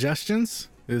 my suggestions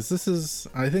is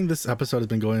I think this episode has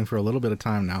been going for a little bit of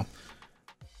time now.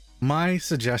 My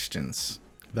suggestions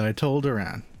that I told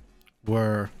Duran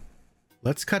were,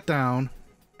 let's cut down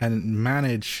and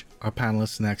manage our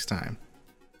panelists next time.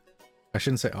 I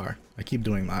shouldn't say I keep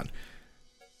doing that.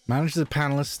 Manage the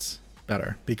panelists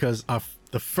better, because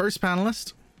the first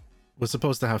panelist was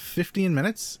supposed to have 15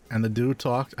 minutes and the dude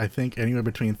talked, I think, anywhere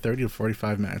between 30 to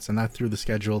 45 minutes, and that threw the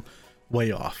schedule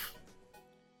way off.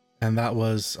 And that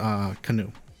was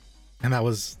Canoe. And that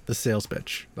was the sales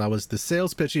pitch. That was the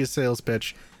pitchiest sales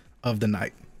pitch of the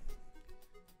night.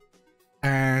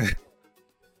 And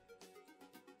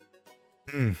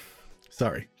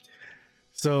sorry.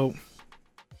 So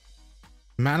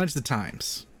manage the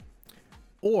times,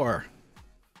 or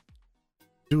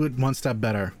do it one step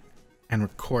better and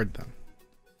record them.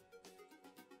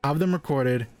 Have them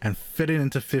recorded and fit it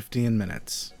into 15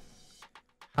 minutes.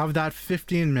 Have that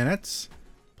 15 minutes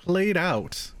played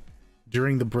out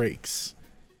during the breaks.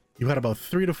 You had about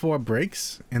 3 to 4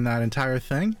 breaks in that entire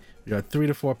thing. You got 3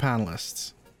 to 4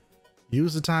 panelists.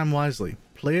 Use the time wisely.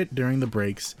 Play it during the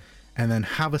breaks, and then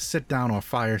have a sit down or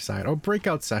fireside or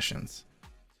breakout sessions.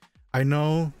 I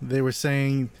know they were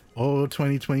saying, oh,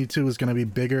 2022 is going to be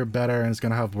bigger, better, and it's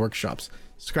going to have workshops.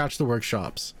 Scratch the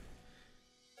workshops.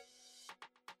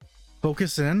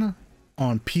 Focus in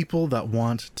on people that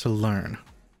want to learn.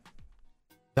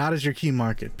 That is your key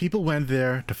market. People went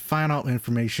there to find out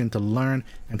information, to learn,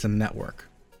 and to network.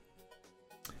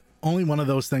 Only one of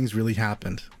those things really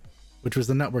happened, which was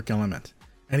the network element.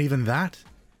 And even that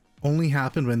only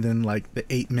happened within like the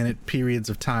 8-minute periods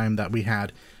of time that we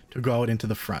had to go out into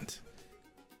the front.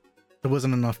 There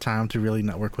wasn't enough time to really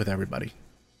network with everybody.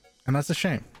 And that's a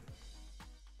shame.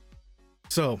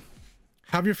 So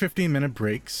have your 15-minute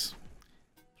breaks,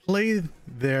 play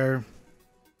their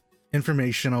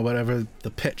information or whatever the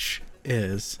pitch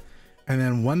is, and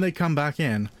then when they come back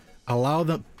in, allow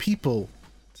the people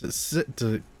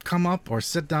to come up or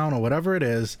sit down or whatever it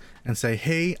is and say,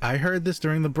 hey, I heard this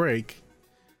during the break,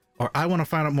 or I want to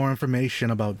find out more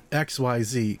information about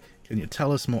XYZ. Can you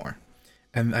tell us more?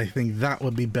 And I think that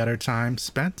would be better time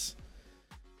spent.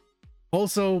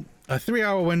 Also, a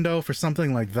 3-hour window for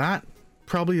something like that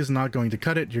probably is not going to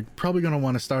cut it. You're probably going to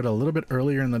want to start a little bit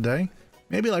earlier in the day,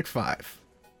 maybe like 5,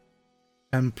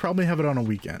 and probably have it on a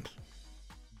weekend.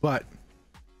 But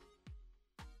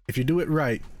if you do it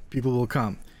right, people will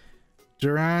come.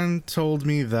 Duran told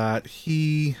me that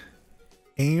he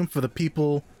aimed for the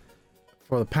people,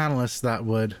 for the panelists that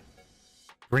would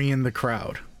bring in the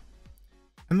crowd.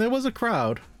 And there was a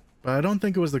crowd, but I don't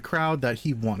think it was the crowd that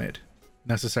he wanted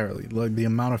necessarily, like the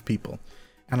amount of people.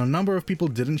 And a number of people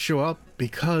didn't show up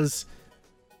because,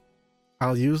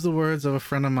 I'll use the words of a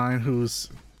friend of mine who's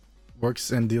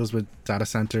works and deals with data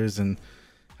centers and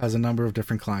has a number of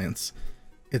different clients.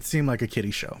 It seemed like a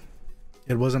kiddie show.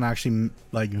 It wasn't actually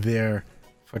like there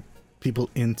for people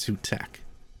into tech,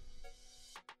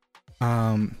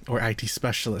 or IT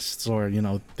specialists, or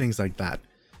things like that.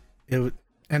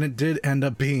 And it did end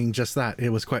up being just that. It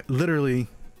was quite literally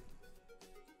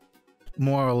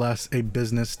more or less a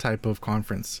business type of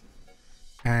conference.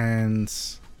 And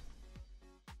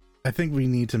I think we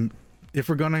need to, if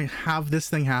we're gonna have this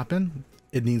thing happen,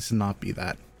 it needs to not be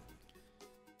that.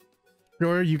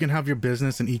 Sure, you can have your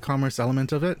business and e-commerce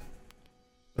element of it,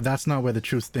 but that's not where the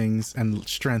true things and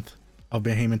strength of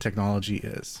Bahamian technology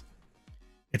is.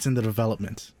 It's in the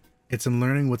development. It's in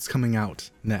learning what's coming out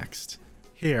next,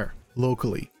 here,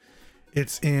 locally.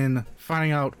 It's in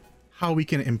finding out how we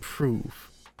can improve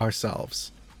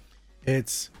ourselves.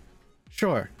 It's,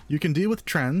 sure, you can deal with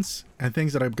trends and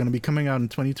things that are going to be coming out in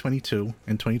 2022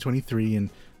 and 2023 and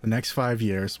the next 5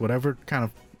 years, whatever kind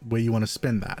of way you want to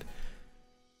spin that.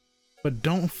 But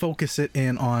don't focus it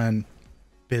in on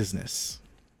business.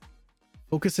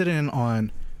 Focus it in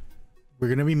on, we're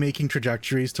going to be making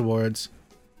trajectories towards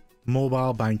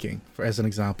mobile banking, for as an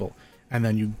example. And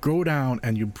then you go down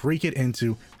and you break it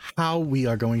into how we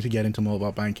are going to get into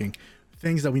mobile banking,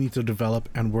 things that we need to develop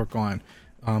and work on,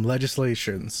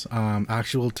 legislations,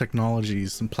 actual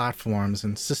technologies and platforms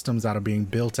and systems that are being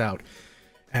built out,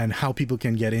 and how people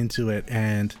can get into it,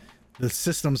 and the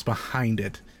systems behind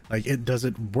it. Like, does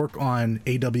it work on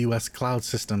AWS cloud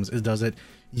systems? Does it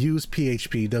use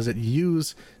PHP? Does it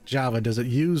use Java? Does it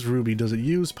use Ruby? Does it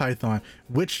use Python?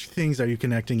 Which things are you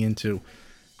connecting into?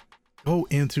 Go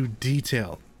into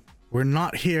detail. We're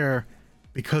not here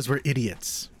because we're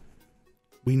idiots.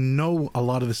 We know a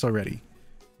lot of this already.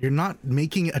 You're not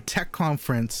making a tech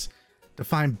conference to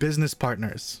find business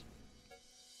partners.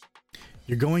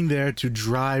 You're going there to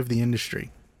drive the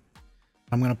industry.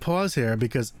 I'm going to pause here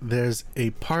because there's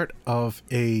a part of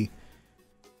a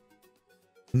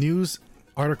news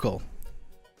article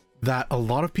that a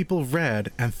lot of people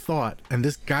read and thought, and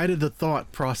this guided the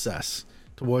thought process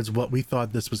towards what we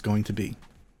thought this was going to be.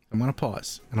 I'm going to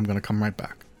pause and I'm going to come right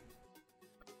back.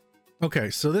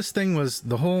 Okay, so this thing was,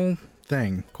 the whole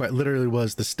thing quite literally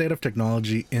was the state of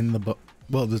technology in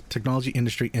the technology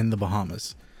industry in the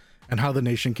Bahamas and how the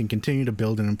nation can continue to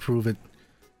build and improve it.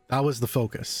 That was the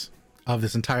focus of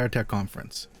this entire tech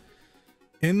conference.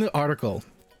 In the article,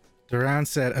 Duran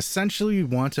said, essentially,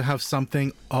 we want to have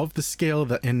something of the scale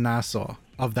that in Nassau,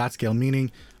 of that scale,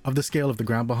 meaning of the scale of the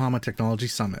Grand Bahama Technology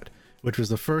Summit, which was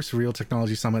the first real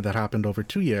technology summit that happened over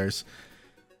 2 years.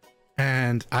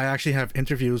 And I actually have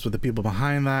interviews with the people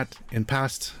behind that in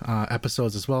past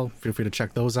episodes as well. Feel free to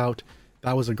check those out.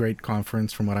 That was a great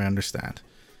conference from what I understand.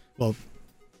 Well,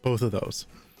 both of those.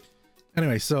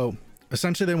 Anyway, so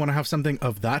essentially they want to have something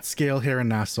of that scale here in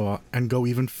Nassau and go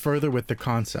even further with the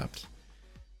concept.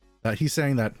 That he's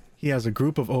saying that he has a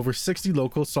group of over 60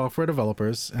 local software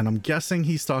developers, and I'm guessing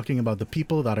he's talking about the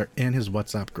people that are in his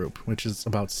WhatsApp group, which is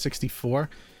about 64.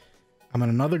 I'm in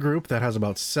another group that has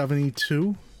about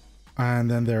 72, and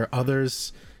then there are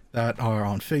others that are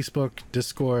on Facebook,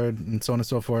 Discord, and so on and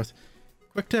so forth.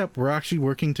 Quick tip, we're actually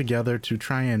working together to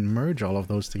try and merge all of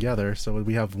those together, so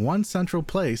we have one central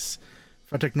place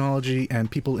for technology and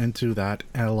people into that,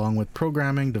 and along with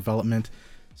programming, development,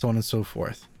 so on and so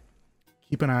forth.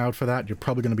 Keep an eye out for that. You're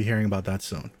probably going to be hearing about that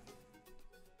soon.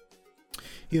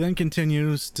 He then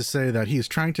continues to say that he is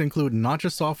trying to include not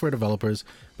just software developers,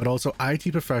 but also IT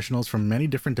professionals from many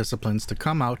different disciplines to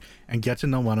come out and get to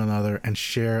know one another and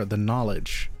share the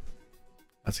knowledge.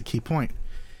 That's a key point.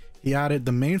 He added,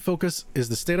 the main focus is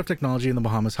the state of technology in the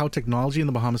Bahamas, how technology in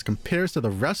the Bahamas compares to the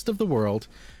rest of the world,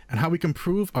 and how we can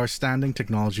improve our standing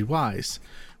technology-wise.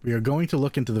 We are going to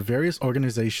look into the various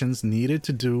organizations needed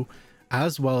to do,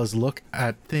 as well as look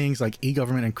at things like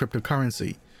e-government and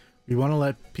cryptocurrency. We want to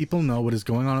let people know what is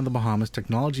going on in the Bahamas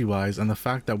technology-wise and the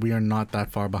fact that we are not that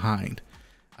far behind.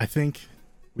 I think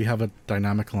we have a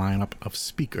dynamic lineup of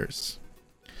speakers.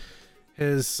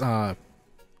 His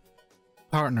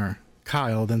partner,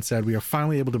 Kyle, then said, we are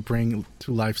finally able to bring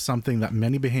to life something that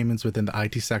many Bahamians within the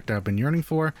IT sector have been yearning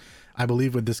for. I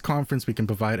believe with this conference, we can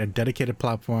provide a dedicated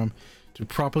platform to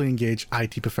properly engage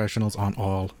IT professionals on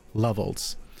all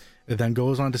levels. It then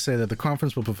goes on to say that the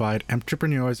conference will provide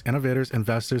entrepreneurs, innovators,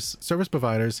 investors, service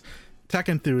providers, tech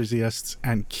enthusiasts,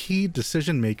 and key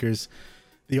decision makers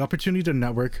the opportunity to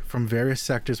network from various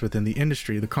sectors within the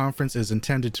industry. The conference is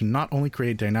intended to not only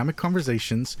create dynamic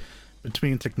conversations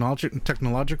between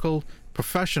technological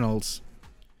professionals,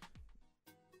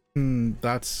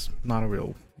 that's not a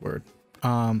real word,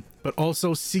 but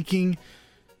also seeks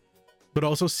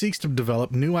to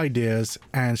develop new ideas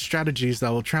and strategies that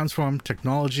will transform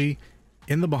technology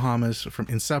in the Bahamas from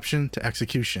inception to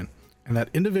execution, and that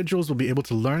individuals will be able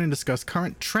to learn and discuss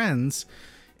current trends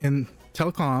in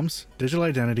telecoms, digital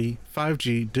identity,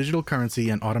 5G, digital currency,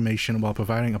 and automation, while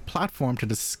providing a platform to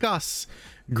discuss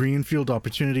greenfield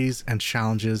opportunities and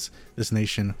challenges this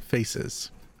nation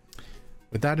faces.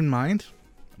 With that in mind,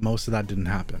 most of that didn't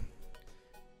happen.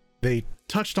 They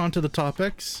touched onto the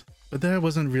topics, but there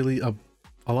wasn't really a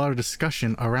lot of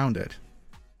discussion around it.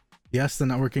 Yes, the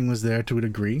networking was there to a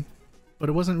degree, but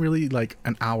it wasn't really like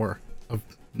an hour of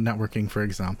networking, for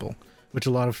example, which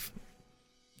a lot of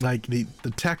like the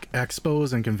tech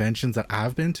expos and conventions that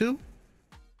I've been to,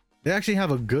 they actually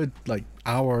have a good like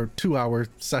hour, 2-hour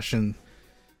session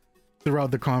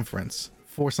throughout the conference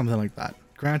for something like that.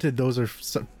 Granted, those are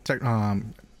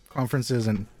conferences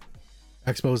and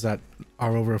expos that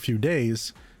are over a few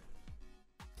days,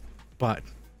 but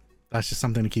that's just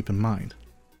something to keep in mind.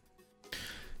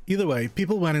 Either way,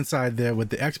 people went inside there with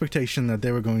the expectation that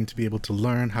they were going to be able to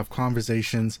learn, have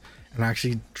conversations, and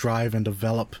actually drive and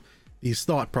develop these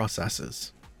thought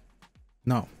processes.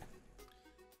 No.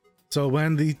 So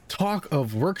when the talk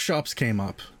of workshops came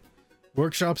up,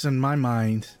 workshops in my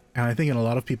mind, and I think in a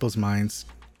lot of people's minds,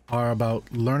 are about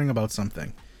learning about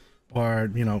something, or,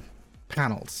 you know,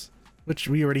 panels, which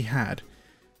we already had.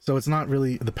 So it's not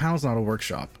really, the panel's not a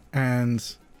workshop. And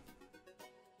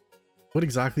what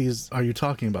exactly are you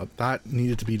talking about? That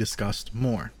needed to be discussed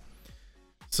more.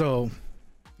 So,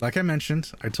 like I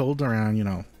mentioned, I told Duran, you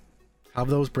know, have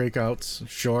those breakouts,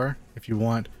 sure, if you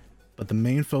want, but the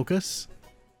main focus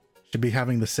should be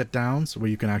having the sit downs where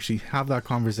you can actually have that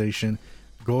conversation,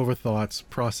 go over thoughts,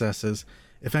 processes.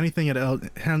 If anything, it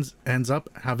ends up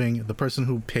having the person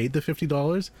who paid the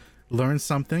 $50 learn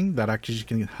something that actually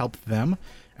can help them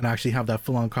and actually have that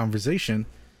full-on conversation,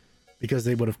 because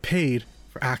they would have paid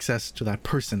for access to that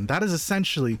person. That is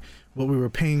essentially what we were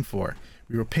paying for.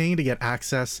 We were paying to get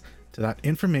access to that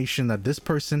information that this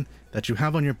person that you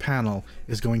have on your panel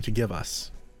is going to give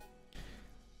us.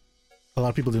 A lot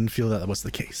of people didn't feel that was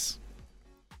the case.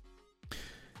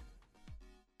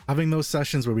 Having those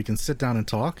sessions where we can sit down and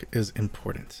talk is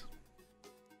important.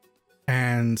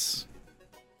 And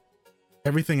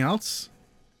everything else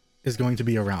is going to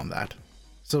be around that.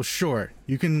 So sure,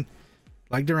 you can,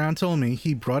 like Duran told me,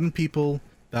 he brought in people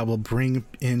that will bring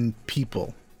in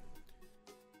people.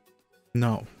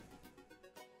 No.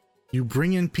 You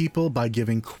bring in people by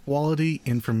giving quality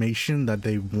information that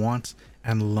they want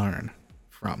and learn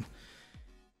from.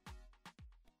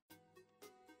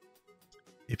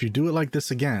 If you do it like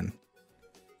this again,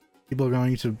 people are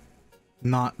going to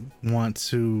not want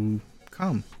to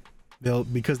come.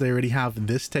 Because they already have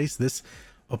this taste, this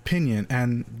opinion,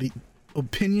 and the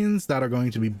opinions that are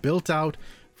going to be built out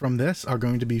from this are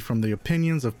going to be from the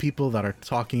opinions of people that are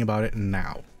talking about it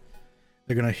now.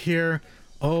 They're going to hear,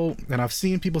 oh, and I've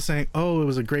seen people saying, oh, it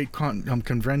was a great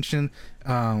convention,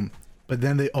 but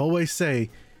then they always say,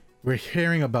 we're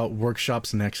hearing about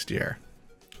workshops next year,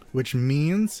 which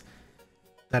means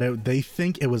that they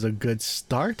think it was a good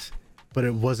start, but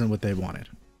it wasn't what they wanted.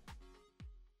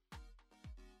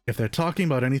 If they're talking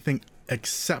about anything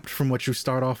except from what you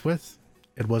start off with,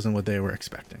 it wasn't what they were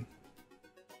expecting.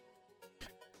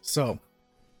 So,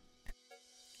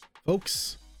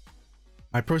 folks,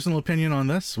 my personal opinion on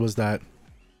this was that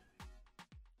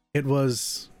it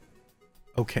was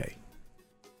okay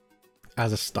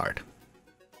as a start.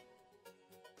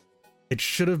 It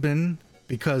should have been,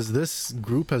 because this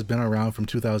group has been around from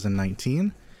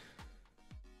 2019.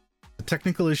 The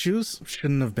technical issues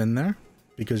shouldn't have been there,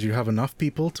 because you have enough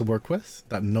people to work with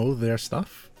that know their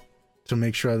stuff to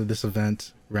make sure that this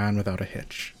event ran without a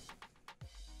hitch.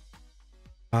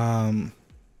 And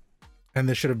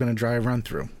there should have been a dry run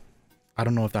through. I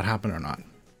don't know if that happened or not.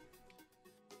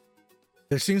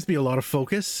 There seems to be a lot of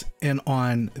focus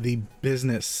on the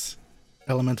business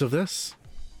element of this.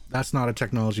 That's not a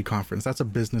technology conference. That's a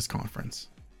business conference.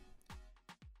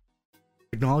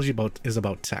 Technology is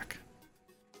about tech.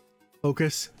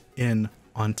 Focus in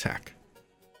on tech.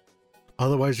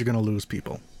 Otherwise, you're going to lose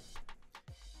people.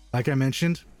 Like I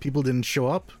mentioned, people didn't show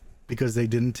up because they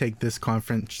didn't take this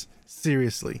conference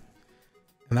seriously.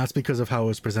 And that's because of how it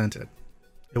was presented.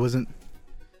 It wasn't...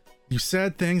 You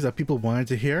said things that people wanted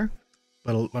to hear,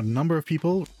 but a number of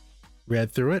people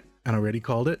read through it and already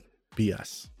called it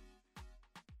BS.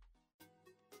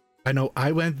 I know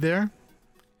I went there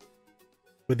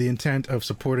with the intent of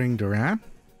supporting Duran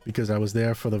because I was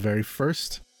there for the very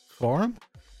first forum,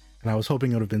 and I was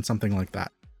hoping it would have been something like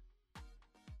that.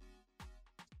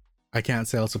 I can't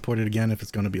say I'll support it again if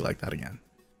it's going to be like that again.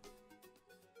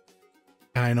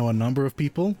 And I know a number of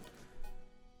people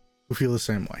who feel the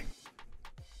same way.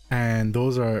 And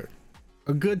those are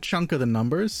a good chunk of the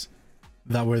numbers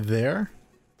that were there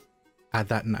at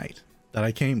that night that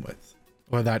I came with,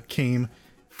 or that came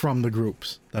from the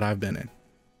groups that I've been in.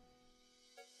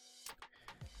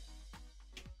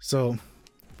 So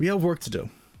we have work to do.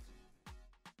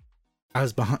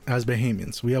 As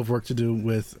Bahamians, we have work to do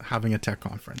with having a tech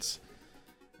conference.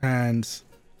 And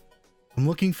I'm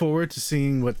looking forward to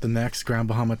seeing what the next Grand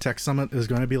Bahama Tech Summit is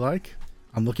going to be like.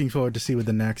 I'm looking forward to see what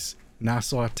the next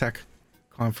Nassau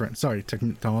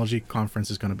Technology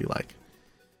Conference is going to be like.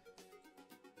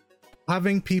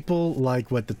 Having people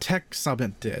like what the Tech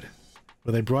Summit did,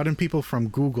 where they brought in people from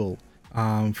Google,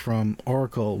 from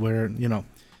Oracle, where, you know,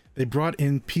 they brought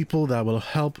in people that will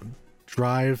help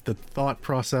drive the thought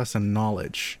process and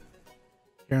knowledge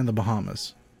here in the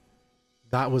Bahamas.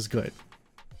 That was good.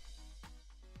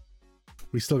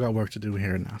 We still got work to do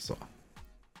here in Nassau.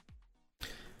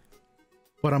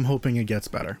 But I'm hoping it gets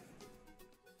better.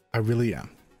 I really am.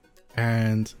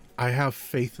 And I have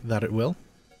faith that it will.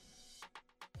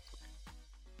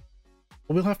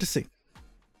 But we'll have to see.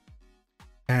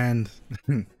 And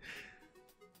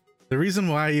the reason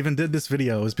why I even did this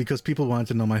video is because people wanted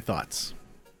to know my thoughts.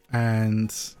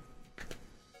 And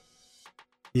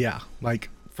yeah, like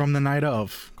from the night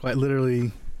of, quite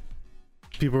literally,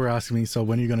 people were asking me, so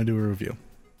when are you going to do a review?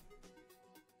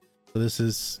 So this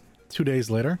is 2 days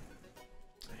later.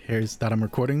 Here's that I'm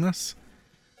recording this.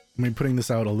 I'm going to be putting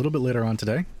this out a little bit later on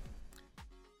today.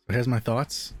 So here's my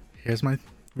thoughts. Here's my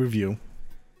review.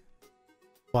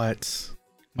 But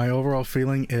my overall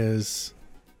feeling is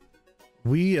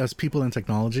we as people in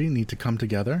technology need to come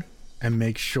together and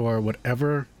make sure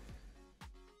whatever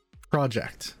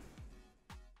project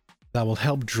that will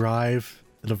help drive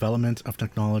the development of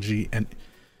technology and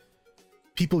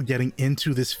people getting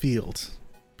into this field,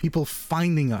 people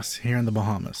finding us here in the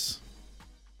Bahamas,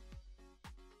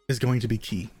 is going to be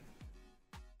key.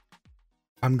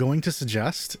 I'm going to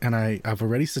suggest, and I've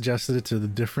already suggested it to the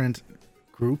different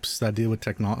groups that deal with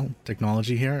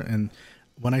technology here. And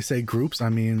when I say groups, I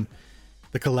mean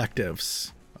the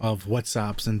collectives of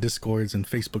WhatsApps and Discords and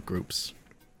Facebook groups.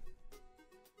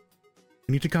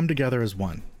 We need to come together as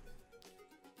one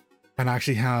and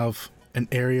actually have an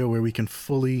area where we can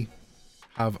fully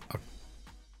have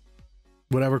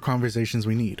whatever conversations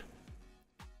we need.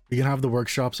 We can have the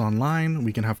workshops online,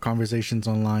 we can have conversations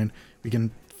online, we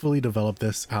can fully develop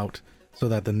this out so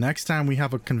that the next time we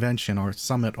have a convention or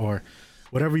summit or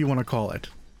whatever you want to call it,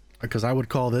 because I would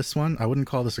call this one, I wouldn't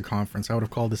call this a conference, I would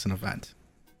have called this an event.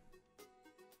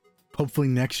 Hopefully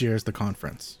next year is the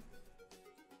conference.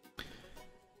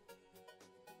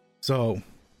 So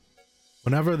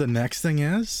whenever the next thing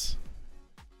is,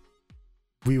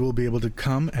 we will be able to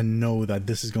come and know that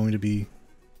this is going to be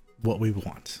what we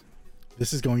want.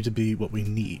 This is going to be what we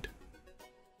need.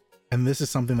 And this is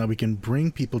something that we can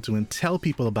bring people to and tell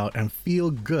people about and feel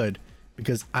good,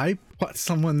 because I put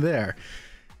someone there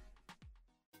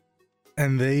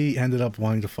and they ended up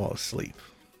wanting to fall asleep.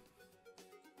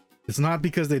 It's not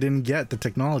because they didn't get the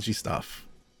technology stuff,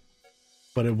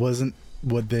 but it wasn't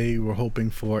what they were hoping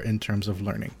for in terms of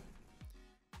learning.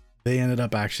 They ended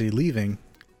up actually leaving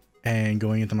and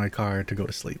going into my car to go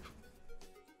to sleep,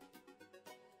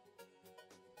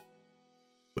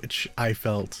 which I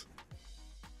felt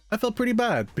pretty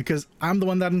bad, because I'm the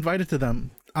one that invited to them.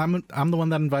 I'm the one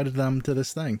that invited them to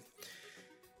this thing.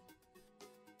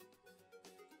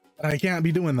 I can't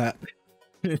be doing that.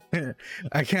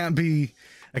 I can't be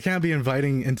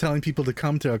inviting and telling people to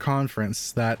come to a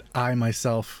conference that I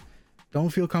myself don't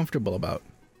feel comfortable about,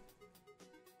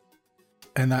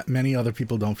 and that many other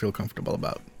people don't feel comfortable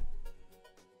about.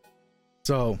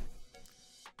 So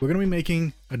we're going to be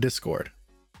making a Discord,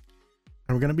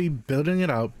 and we're going to be building it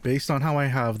out based on how I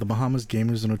have the Bahamas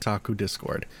Gamers and Otaku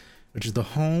Discord, which is the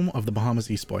home of the Bahamas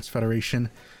Esports Federation.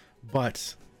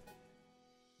 But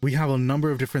we have a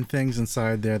number of different things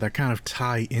inside there that kind of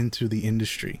tie into the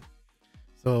industry.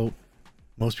 So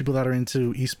most people that are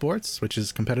into esports, which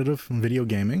is competitive video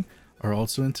gaming, are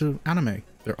also into anime.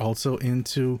 They're also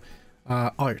into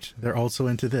art. They're also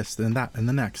into this and that and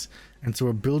the next. And so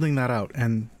we're building that out.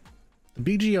 And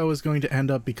the BGO is going to end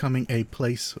up becoming a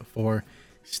place for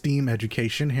STEAM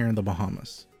education here in the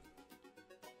Bahamas.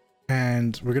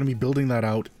 And we're going to be building that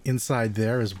out inside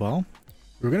there as well.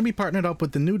 We're going to be partnered up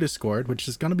with the new Discord, which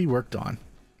is going to be worked on.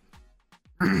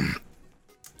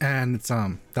 And it's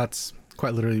that's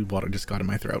quite literally what I just got in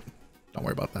my throat. Don't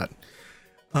worry about that.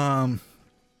 But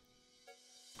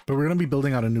we're going to be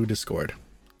building out a new Discord,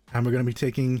 and we're going to be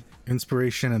taking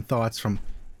inspiration and thoughts from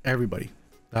everybody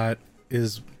that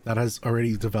has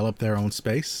already developed their own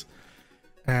space,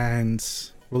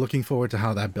 and we're looking forward to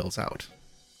how that builds out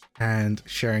and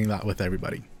sharing that with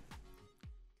everybody.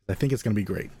 I think it's going to be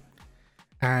great.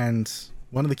 And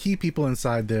one of the key people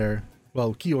inside there,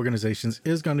 well, key organizations,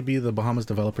 is going to be the Bahamas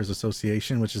Developers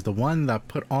Association, which is the one that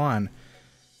put on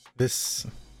this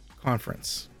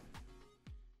conference.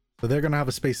 So they're going to have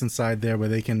a space inside there where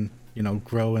they can, you know,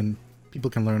 grow and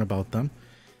people can learn about them.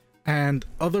 And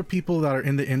other people that are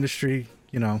in the industry,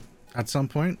 you know, at some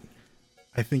point,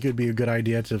 I think it would be a good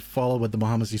idea to follow what the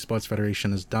Bahamas Esports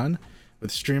Federation has done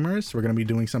with streamers. We're going to be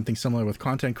doing something similar with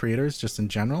content creators, just in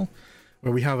general,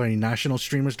 where we have a national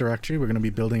streamers directory. We're going to be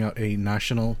building out a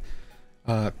national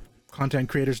content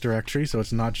creators directory. So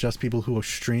it's not just people who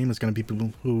stream, it's going to be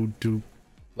people who do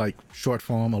like short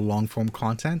form or long form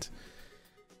content.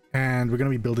 And we're going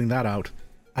to be building that out.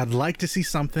 I'd like to see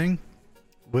something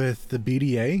with the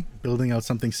BDA building out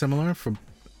something similar for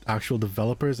actual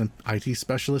developers and IT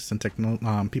specialists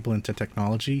and people into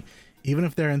technology. Even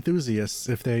if they're enthusiasts,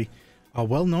 if they are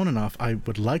well known enough, I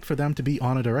would like for them to be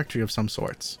on a directory of some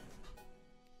sorts,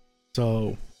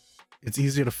 so it's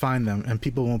easier to find them and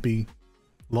people won't be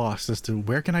lost as to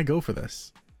where can I go for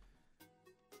this.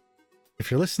 If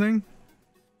you're listening,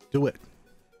 do it,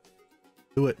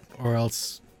 or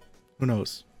else who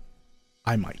knows,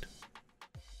 I might,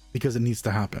 because it needs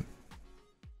to happen.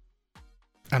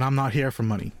 And I'm not here for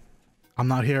money. I'm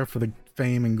not here for the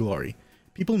fame and glory.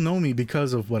 People know me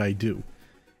because of what I do.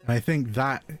 And I think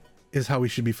that is how we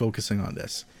should be focusing on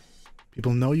this.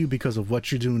 People know you because of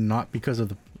what you do, not because of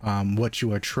the, what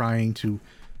you are trying to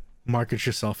market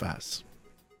yourself as.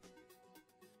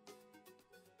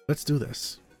 Let's do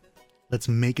this. Let's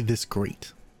make this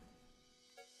great.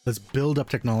 Let's build up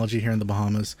technology here in the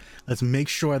Bahamas. Let's make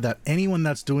sure that anyone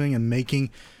that's doing and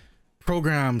making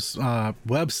programs,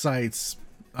 websites,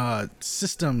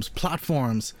 systems,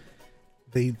 platforms.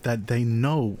 They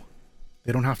know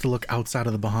they don't have to look outside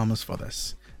of the Bahamas for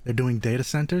this. They're doing data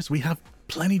centers. We have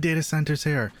plenty data centers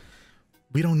here.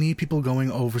 We don't need people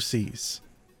going overseas.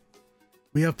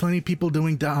 We have plenty of people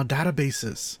doing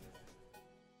databases.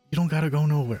 You don't gotta go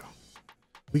nowhere.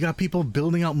 We got people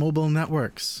building out mobile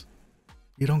networks.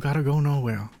 You don't gotta go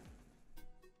nowhere.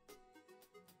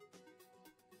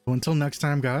 So until next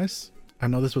time, guys, I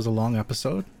know this was a long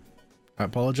episode. I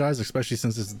apologize, especially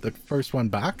since this is the first one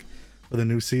back for the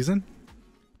new season.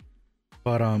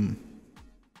 But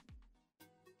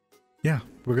yeah,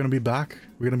 we're gonna be back.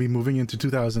 We're gonna be moving into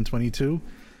 2022.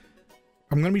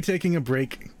 I'm gonna be taking a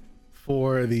break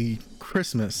for the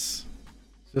Christmas,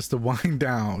 just to wind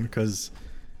down, because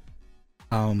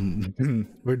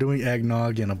we're doing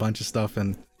eggnog and a bunch of stuff,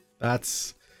 and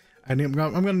I'm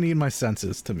gonna need my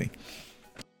senses to me.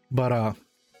 But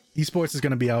esports is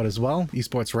gonna be out as well.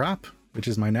 Esports Wrap, which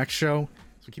is my next show,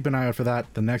 so keep an eye out for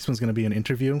that. The next one's gonna be an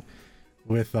interview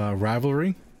with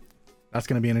Rivalry. That's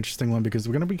gonna be an interesting one, because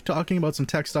we're gonna be talking about some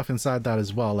tech stuff inside that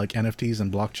as well, like NFTs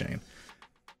and blockchain.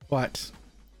 But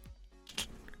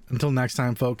until next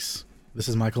time, folks, this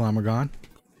is Michael Amargon.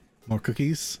 More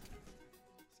cookies.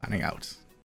 Signing out.